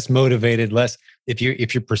 less motivated, if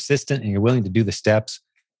you're persistent and you're willing to do the steps,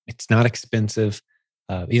 it's not expensive.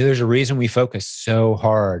 There's a reason we focus so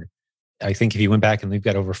hard. I think if you went back and we've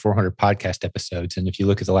got over 400 podcast episodes, and if you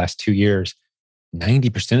look at the last 2 years,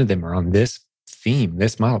 90% of them are on this theme,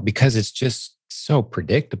 this model, because it's just so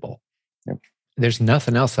predictable. Yep. There's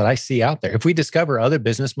nothing else that I see out there. If we discover other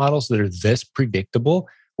business models that are this predictable,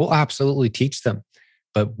 we'll absolutely teach them.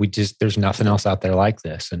 But there's nothing else out there like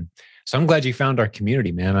this. And so I'm glad you found our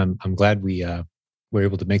community, man. I'm glad we were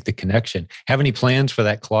able to make the connection. Have any plans for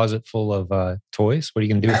that closet full of toys? What are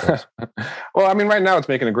you going to do with those? Well, I mean, right now it's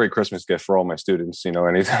making a great Christmas gift for all my students,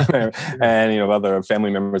 anytime, and, other family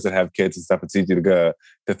members that have kids and stuff. It's easy to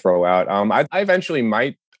throw out. I eventually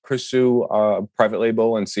might pursue a private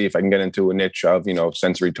label and see if I can get into a niche of,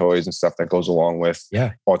 sensory toys and stuff that goes along with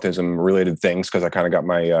autism related things. Cause I kind of got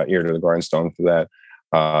my ear to the grindstone for that.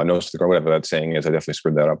 Nose to the ground, whatever that saying is. I definitely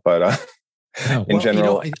screwed that up, but in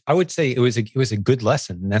general, I would say it was a good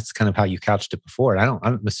lesson, and that's kind of how you couched it before. And I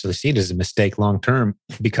don't necessarily see it as a mistake long term,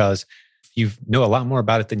 because you know a lot more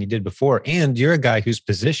about it than you did before, and you're a guy who's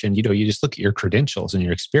positioned. You just look at your credentials and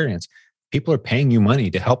your experience. People are paying you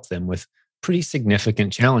money to help them with pretty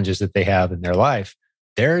significant challenges that they have in their life.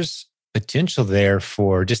 There's potential there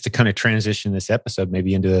for, just to kind of transition this episode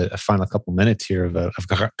maybe into a final couple minutes here of a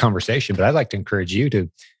conversation. But I'd like to encourage you to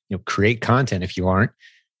create content if you aren't.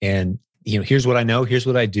 And here's what I know, here's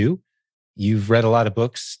what I do. You've read a lot of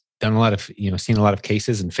books, done a lot of, seen a lot of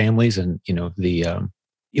cases and families, and you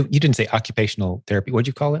didn't say occupational therapy. What'd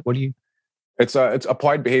you call it? It's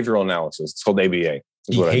applied behavioral analysis. It's called ABA.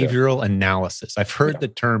 Behavioral analysis. I've heard the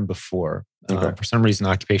term before. Okay. For some reason,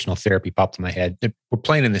 occupational therapy popped in my head. We're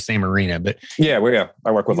playing in the same arena, but I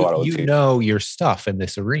work with a lot of you know your stuff in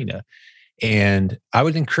this arena, and I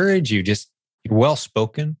would encourage you. You're well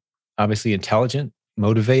spoken, obviously intelligent,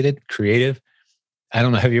 motivated, creative. I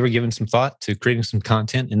don't know. Have you ever given some thought to creating some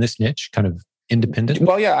content in this niche, kind of independent?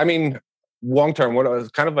 Well, yeah. I mean, long term, what was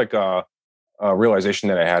kind of like a realization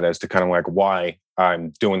that I had as to kind of like why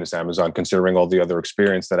I'm doing this Amazon, considering all the other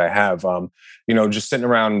experience that I have. Just sitting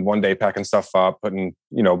around one day packing stuff up, putting,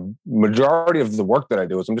 majority of the work that I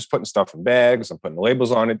do is I'm just putting stuff in bags, I'm putting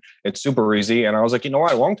labels on it. It's super easy. And I was like,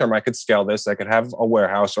 what, long term, I could scale this. I could have a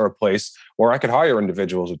warehouse or a place where I could hire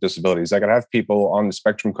individuals with disabilities. I could have people on the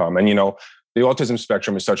spectrum come. And, the autism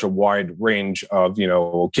spectrum is such a wide range of,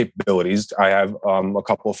 capabilities. I have a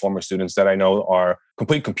couple of former students that I know are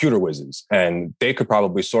complete computer whizzes, and they could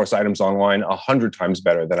probably source items online 100 times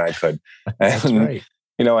better than I could. That's right.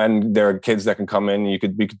 And there are kids that can come in. We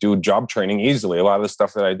could do job training easily. A lot of the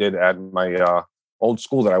stuff that I did at my old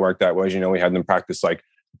school that I worked at was, we had them practice like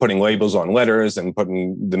putting labels on letters and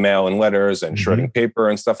putting the mail in letters and shredding paper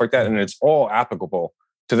and stuff like that. And it's all applicable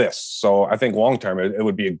to this. So I think long term, it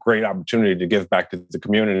would be a great opportunity to give back to the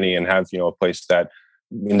community and have, a place that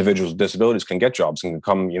individuals with disabilities can get jobs and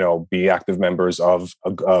come, be active members of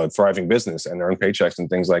a thriving business and earn paychecks and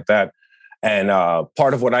things like that. And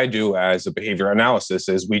part of what I do as a behavior analysis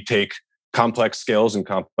is we take complex skills and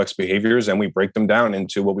complex behaviors and we break them down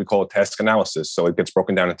into what we call a task analysis. So it gets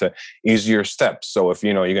broken down into easier steps. So if,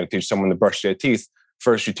 you're going to teach someone to brush their teeth,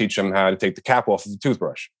 first you teach them how to take the cap off of the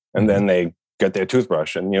toothbrush, and then they get their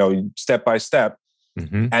toothbrush, and step by step.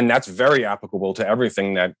 And that's very applicable to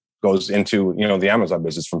everything that goes into the Amazon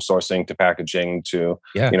business, from sourcing to packaging to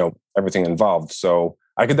everything involved. So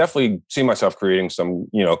I could definitely see myself creating some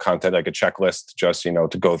content, like a checklist just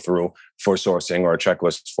to go through for sourcing, or a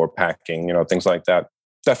checklist for packing, things like that.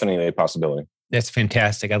 Definitely a possibility. That's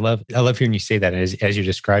fantastic. I love hearing you say that. And as you're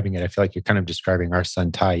describing it, I feel like you're kind of describing our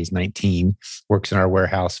son Ty. He's 19, works in our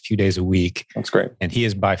warehouse a few days a week. That's great. And he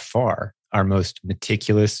is by far our most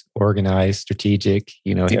meticulous, organized, strategic.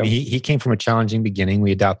 He came from a challenging beginning.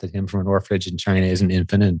 We adopted him from an orphanage in China as an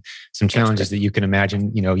infant, and some challenges that you can imagine.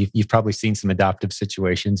 You've probably seen some adoptive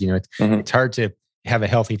situations. It's hard to have a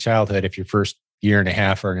healthy childhood if your first year and a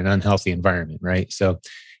half are in an unhealthy environment, right? So,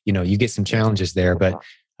 you get some challenges there, but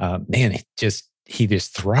he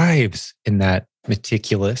just thrives in that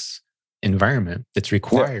meticulous environment that's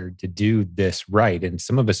required to do this right. And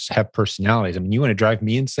some of us have personalities. I mean, you want to drive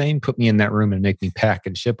me insane, put me in that room and make me pack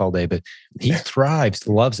and ship all day, but he thrives,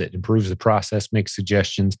 loves it, improves the process, makes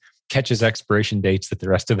suggestions, catches expiration dates that the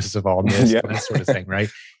rest of us have all missed, and that sort of thing, right?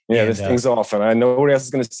 Yeah, this thing's off, and I know nobody else is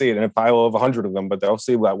going to see it in a pile of 100 of them, but they'll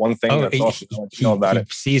see that one thing that's off. He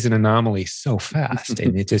sees an anomaly so fast,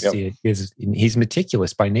 and it just he's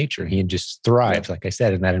meticulous by nature. He just thrives, like I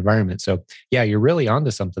said, in that environment. So yeah, you're really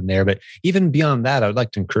onto something there. But even beyond that, I would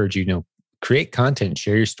like to encourage you, create content,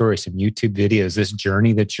 share your story, some YouTube videos, this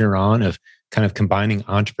journey that you're on of kind of combining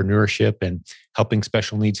entrepreneurship and helping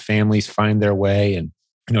special needs families find their way, and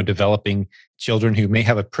developing children who may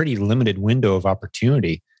have a pretty limited window of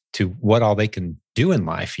opportunity to what all they can do in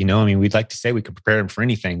life. We'd like to say we could prepare them for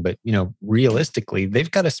anything, but realistically,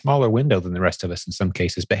 they've got a smaller window than the rest of us in some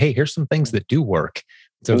cases. But hey, here's some things that do work.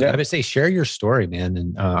 So I would say share your story, man,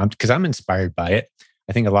 and because I'm inspired by it.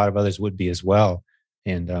 I think a lot of others would be as well.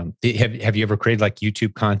 And have you ever created like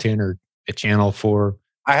YouTube content or a channel for?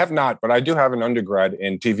 I have not, but I do have an undergrad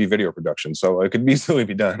in TV video production, so it could easily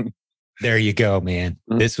be done. There you go, man.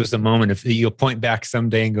 Mm-hmm. This was the moment of you'll point back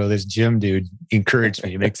someday and go, this Jim dude encouraged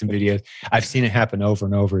me to make some videos. I've seen it happen over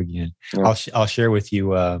and over again. Yeah. I'll share with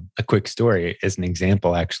you a quick story as an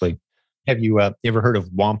example, actually. Have you ever heard of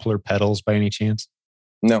Wampler pedals by any chance?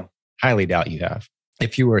 No. Highly doubt you have.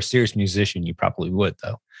 If you were a serious musician, you probably would,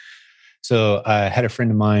 though. So I had a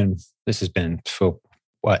friend of mine, this has been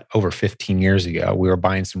over 15 years ago. We were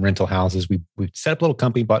buying some rental houses. We set up a little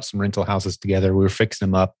company, bought some rental houses together. We were fixing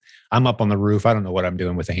them up. I'm up on the roof. I don't know what I'm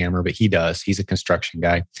doing with a hammer, but he does. He's a construction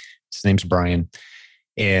guy. His name's Brian.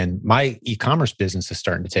 And my e-commerce business is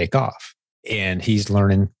starting to take off. And he's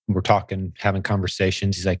learning. We're talking, having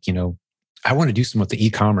conversations. He's like, I want to do some with the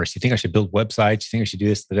e-commerce. You think I should build websites? You think I should do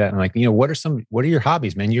this, that? And I'm like, what are your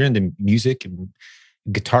hobbies, man? You're into music and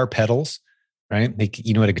guitar pedals. Right?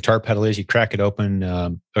 You know what a guitar pedal is? You crack it open,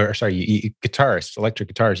 guitarists, electric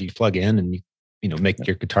guitars, you plug in and you make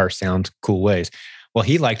your guitar sound cool ways. Well,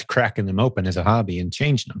 he liked cracking them open as a hobby and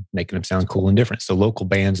changing them, making them sound cool and different. So local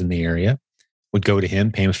bands in the area would go to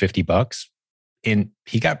him, pay him $50. And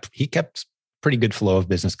he kept pretty good flow of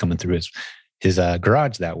business coming through his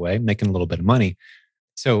garage that way, making a little bit of money.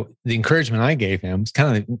 So the encouragement I gave him was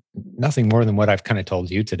kind of nothing more than what I've kind of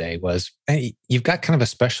told you today was, hey, you've got kind of a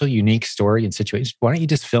special, unique story and situation. Why don't you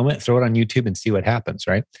just film it, throw it on YouTube and see what happens,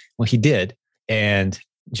 right? Well, he did. And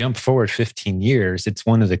jump forward 15 years, it's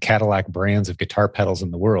one of the Cadillac brands of guitar pedals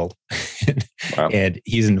in the world. Wow. And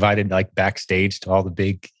he's invited like backstage to all the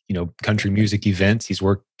big, country music events. He's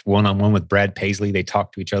worked one-on-one with Brad Paisley. They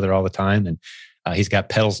talk to each other all the time. And he's got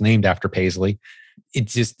pedals named after Paisley.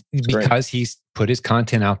 It's just because he's put his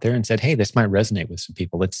content out there and said, hey, this might resonate with some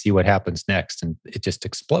people. Let's see what happens next. And it just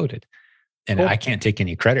exploded. And cool. I can't take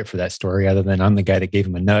any credit for that story other than I'm the guy that gave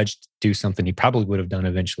him a nudge to do something he probably would have done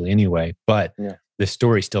eventually anyway. But the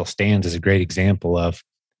story still stands as a great example of,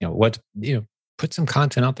 put some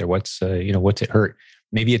content out there. What's it hurt?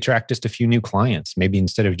 Maybe attract just a few new clients. Maybe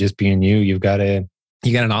instead of just being you got an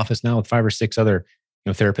office now with 5 or 6 other,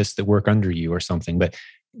 therapists that work under you or something. But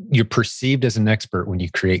you're perceived as an expert when you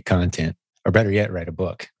create content, or better yet, write a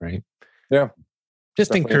book, right? Yeah.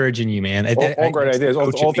 Just definitely encouraging you, man. All great ideas.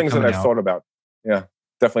 All things that I've thought about. Yeah.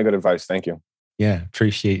 Definitely good advice. Thank you. Yeah.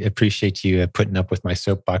 Appreciate you putting up with my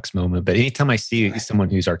soapbox moment. But anytime I see someone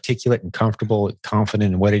who's articulate and comfortable and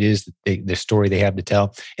confident in what it is, the story they have to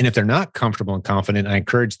tell. And if they're not comfortable and confident, I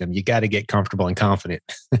encourage them, you got to get comfortable and confident.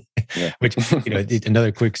 Which,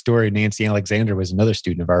 another quick story, Nancy Alexander was another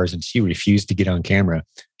student of ours, and she refused to get on camera.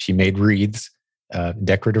 She made wreaths,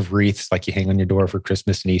 decorative wreaths like you hang on your door for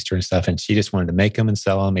Christmas and Easter and stuff. And she just wanted to make them and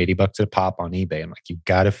sell them $80 a pop on eBay. I'm like, you've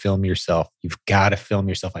got to film yourself. You've got to film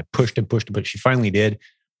yourself. I pushed and pushed, but she finally did.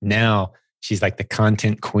 Now she's like the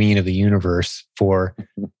content queen of the universe for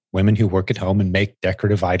women who work at home and make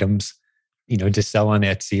decorative items, to sell on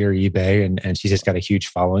Etsy or eBay. And she's just got a huge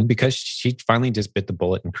following because she finally just bit the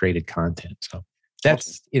bullet and created content. So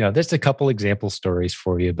that's, there's a couple example stories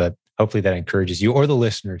for you, but hopefully that encourages you or the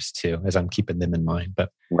listeners too, as I'm keeping them in mind. But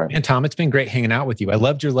And Tom, it's been great hanging out with you. I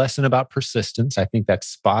loved your lesson about persistence. I think that's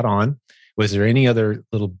spot on. Was there any other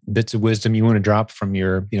little bits of wisdom you want to drop from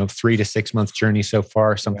your, 3 to 6 month journey so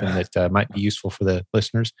far? Something that might be useful for the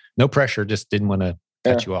listeners? No pressure. Just didn't want to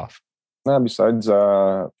cut you off. No, besides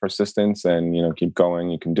persistence and, keep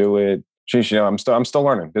going, you can do it. Sheesh, I'm still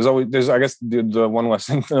learning. I guess the one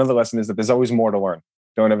lesson, another lesson is that there's always more to learn.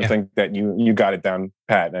 Don't ever think that you got it down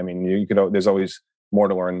pat. I mean, there's always more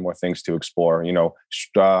to learn, more things to explore.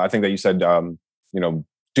 I think that you said,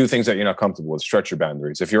 do things that you're not comfortable with. Stretch your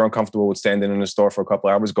boundaries. If you're uncomfortable with standing in the store for a couple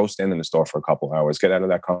of hours, go stand in the store for a couple of hours. Get out of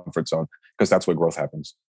that comfort zone because that's where growth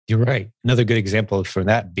happens. You're right. Another good example for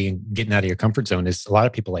that being getting out of your comfort zone is a lot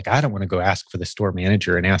of people like, I don't want to go ask for the store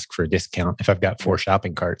manager and ask for a discount if I've got 4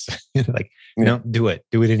 shopping carts. Like, no, do it.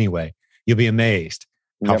 Do it anyway. You'll be amazed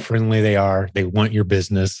how friendly they are. They want your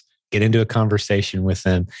business. Get into a conversation with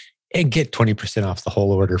them and get 20% off the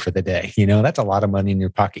whole order for the day. That's a lot of money in your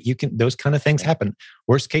pocket. Those kind of things happen.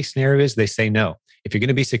 Worst case scenario is they say no. If you're going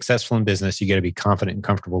to be successful in business, you got to be confident and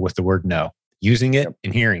comfortable with the word no, using it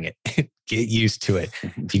and hearing it. Get used to it.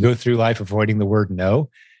 If you go through life avoiding the word no,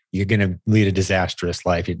 you're going to lead a disastrous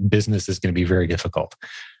life. Your business is going to be very difficult.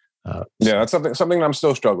 That's something I'm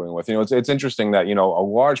still struggling with. It's interesting that, a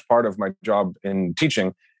large part of my job in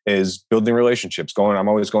teaching is building relationships. I'm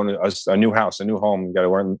always going to a new house, a new home. You got to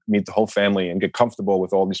learn, meet the whole family and get comfortable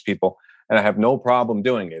with all these people. And I have no problem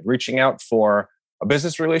doing it. Reaching out for a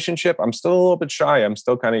business relationship, I'm still a little bit shy. I'm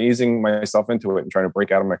still kind of easing myself into it and trying to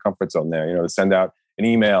break out of my comfort zone there, to send out an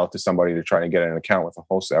email to somebody to try to get an account with a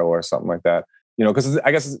wholesaler or something like that. Because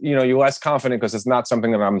I guess, you're less confident because it's not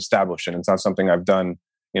something that I'm established in. It's not something I've done,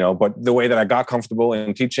 but the way that I got comfortable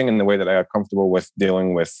in teaching and the way that I got comfortable with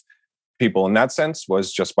dealing with people in that sense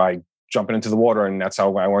was just by jumping into the water. And that's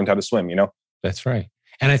how I learned how to swim, That's right.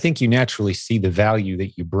 And I think you naturally see the value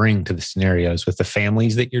that you bring to the scenarios with the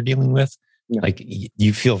families that you're dealing with. Yeah. Like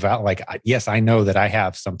you feel like, yes, I know that I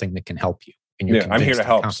have something that can help you. And you're I'm here to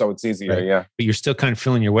help. So it's easier. Right? Yeah. But you're still kind of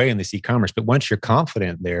feeling your way in this e-commerce. But once you're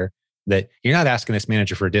confident there, that you're not asking this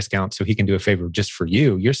manager for a discount so he can do a favor just for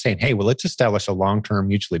you. You're saying, hey, well, let's establish a long-term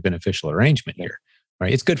mutually beneficial arrangement here.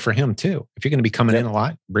 Right? It's good for him too. If you're going to be coming in a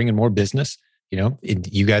lot, bringing more business,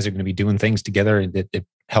 you guys are going to be doing things together that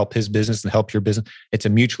help his business and help your business. It's a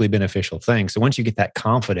mutually beneficial thing. So once you get that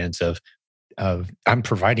confidence of I'm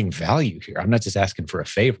providing value here, I'm not just asking for a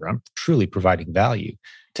favor. I'm truly providing value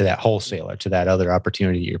to that wholesaler, to that other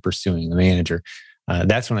opportunity you're pursuing, the manager.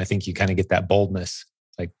 That's when I think you kind of get that boldness.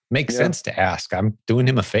 Like, makes sense to ask. I'm doing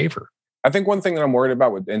him a favor. I think one thing that I'm worried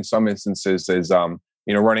about in some instances is,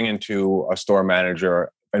 running into a store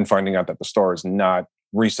manager and finding out that the store is not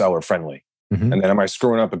reseller friendly. Mm-hmm. And then am I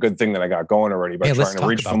screwing up a good thing that I got going already by trying to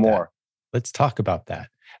reach for more? Let's talk about that.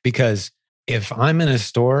 Because if I'm in a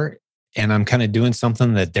store and I'm kind of doing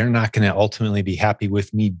something that they're not going to ultimately be happy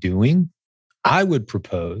with me doing, I would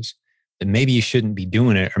propose that maybe you shouldn't be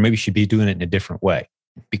doing it, or maybe you should be doing it in a different way.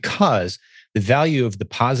 Because the value of the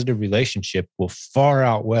positive relationship will far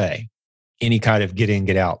outweigh any kind of get in,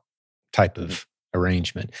 get out type of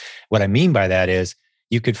arrangement. What I mean by that is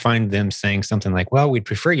you could find them saying something like, well, we'd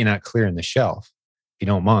prefer you not clearing the shelf if you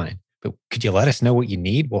don't mind, but could you let us know what you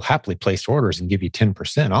need? We'll happily place orders and give you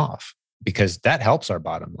 10% off, because that helps our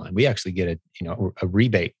bottom line. We actually get a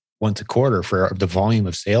rebate once a quarter for the volume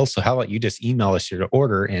of sales. So how about you just email us your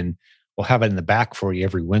order and we'll have it in the back for you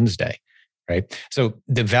every Wednesday. Right. So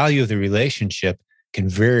the value of the relationship can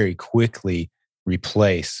very quickly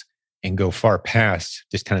replace and go far past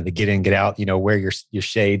just kind of the get in, get out, wear your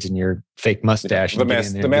shades and your fake mustache. The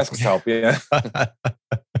masks help. Yeah.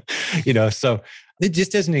 So it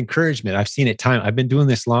just as an encouragement. I've seen it I've been doing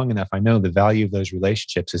this long enough. I know the value of those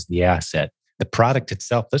relationships is the asset. The product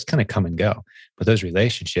itself, those kind of come and go, but those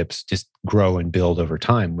relationships just grow and build over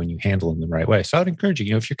time when you handle them the right way. So I'd encourage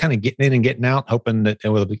you, if you're kind of getting in and getting out, hoping that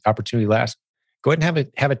the opportunity lasts, go ahead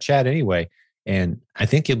and have a chat anyway. And I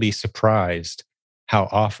think you'll be surprised how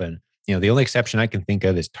often, the only exception I can think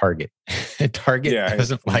of is Target. Target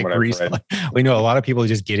doesn't like resell. We know a lot of people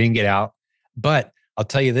just get in, get out, but I'll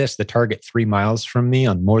tell you this, the Target 3 miles from me,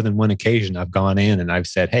 on more than one occasion, I've gone in and I've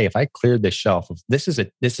said, hey, if I cleared this shelf, this is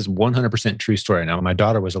 100% true story. Now, my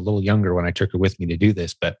daughter was a little younger when I took her with me to do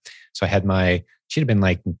this, but so I had she'd have been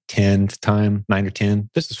like 10th time, 9 or 10.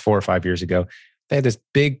 This is 4 or 5 years ago. They had this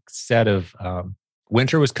big set of,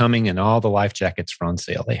 winter was coming and all the life jackets were on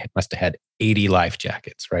sale. They must have had 80 life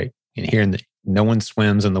jackets, right? And here no one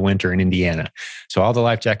swims in the winter in Indiana. So all the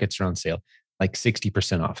life jackets are on sale, like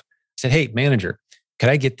 60% off. I said, hey, manager, could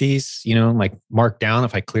I get these, marked down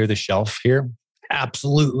if I clear the shelf here?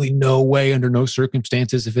 Absolutely no way, under no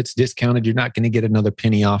circumstances. If it's discounted, you're not going to get another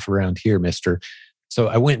penny off around here, mister. So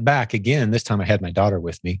I went back again. This time I had my daughter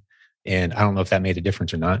with me. And I don't know if that made a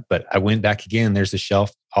difference or not, but I went back again. There's the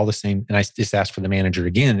shelf, all the same. And I just asked for the manager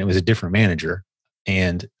again. It was a different manager.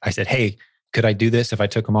 And I said, hey, could I do this if I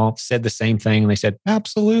took them all? Said the same thing. And they said,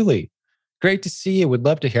 absolutely. Great to see you. Would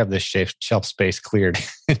love to have this shelf space cleared.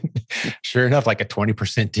 Sure enough, like a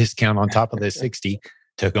 20% discount on top of the 60.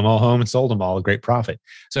 Took them all home and sold them all, a great profit.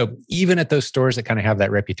 So even at those stores that kind of have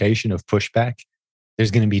that reputation of pushback,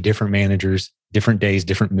 there's going to be different managers, different days,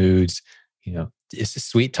 different moods. it's a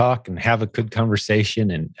sweet talk and have a good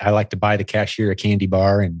conversation. And I like to buy the cashier a candy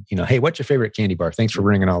bar and, hey, what's your favorite candy bar? Thanks for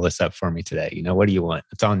bringing all this up for me today. What do you want?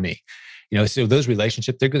 It's on me. So those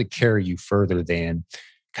relationships, they're going to carry you further than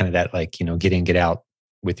kind of that, like, get in, get out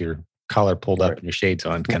with your collar pulled up and your shades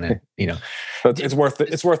on kind of, But it's worth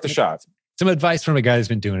it. It's worth the shot. Some advice from a guy who's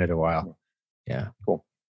been doing it a while. Yeah. Cool.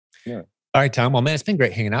 Yeah. All right, Tom. Well, man, it's been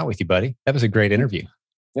great hanging out with you, buddy. That was a great interview.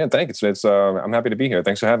 Yeah. Thanks. I'm happy to be here.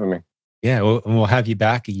 Thanks for having me. Yeah, we'll have you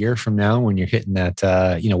back a year from now when you're hitting that.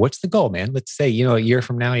 What's the goal, man? Let's say, a year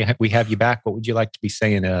from now, we have you back. What would you like to be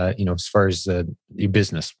saying? As far as your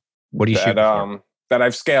business, what do you shoot for? That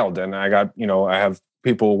I've scaled, and I got, I have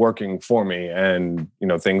people working for me, and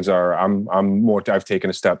things are. I've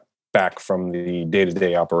taken a step back from the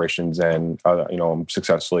day-to-day operations, and I'm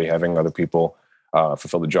successfully having other people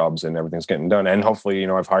fulfill the jobs, and everything's getting done. And hopefully,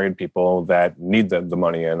 I've hired people that need the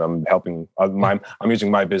money, and I'm helping. I'm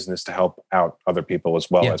using my business to help out other people as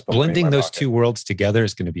well. As blending those two worlds together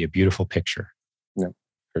is going to be a beautiful picture. Yeah,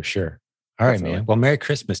 for sure. All right, man. Well, Merry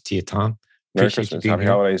Christmas to you, Tom. Merry Christmas. Happy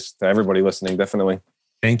holidays to everybody listening. Definitely.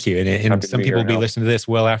 Thank you. And some people will be listening to this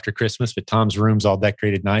well after Christmas, but Tom's room's all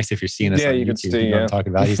decorated nice. If you're seeing us on YouTube, can see, you know what I'm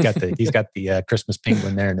talking about. He's got the Christmas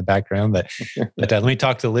penguin there in the background. But let me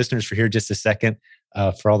talk to the listeners for here just a second.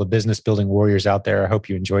 For all the business building warriors out there, I hope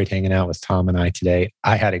you enjoyed hanging out with Tom and I today.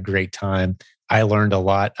 I had a great time. I learned a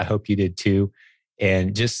lot. I hope you did too.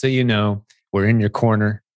 And just so you know, we're in your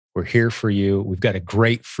corner. We're here for you. We've got a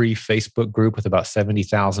great free Facebook group with about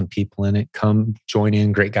 70,000 people in it. Come join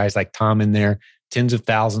in. Great guys like Tom in there. Tens of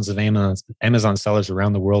thousands of Amazon sellers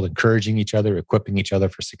around the world encouraging each other, equipping each other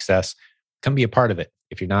for success. Come be a part of it.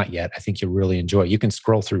 If you're not yet, I think you'll really enjoy it. You can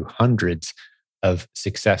scroll through hundreds of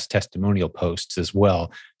success testimonial posts as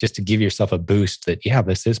well, just to give yourself a boost that,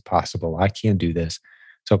 this is possible. I can do this.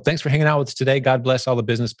 So thanks for hanging out with us today. God bless all the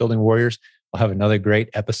business building warriors. We'll have another great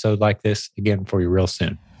episode like this again for you real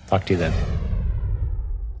soon. Talk to you then.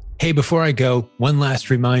 Hey, before I go, one last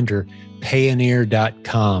reminder,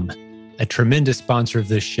 Payoneer.com, a tremendous sponsor of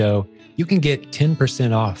this show. You can get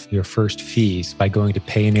 10% off your first fees by going to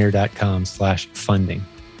Payoneer.com/funding.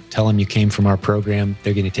 Tell them you came from our program.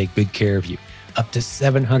 They're going to take good care of you. Up to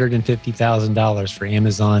 $750,000 for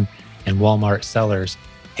Amazon and Walmart sellers.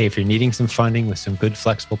 Hey, if you're needing some funding with some good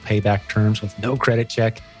flexible payback terms with no credit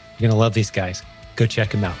check, you're going to love these guys. Go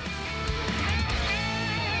check them out.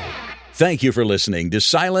 Thank you for listening to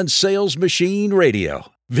Silent Sales Machine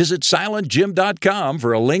Radio. Visit SilentJim.com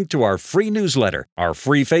for a link to our free newsletter, our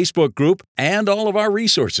free Facebook group, and all of our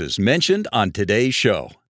resources mentioned on today's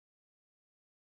show.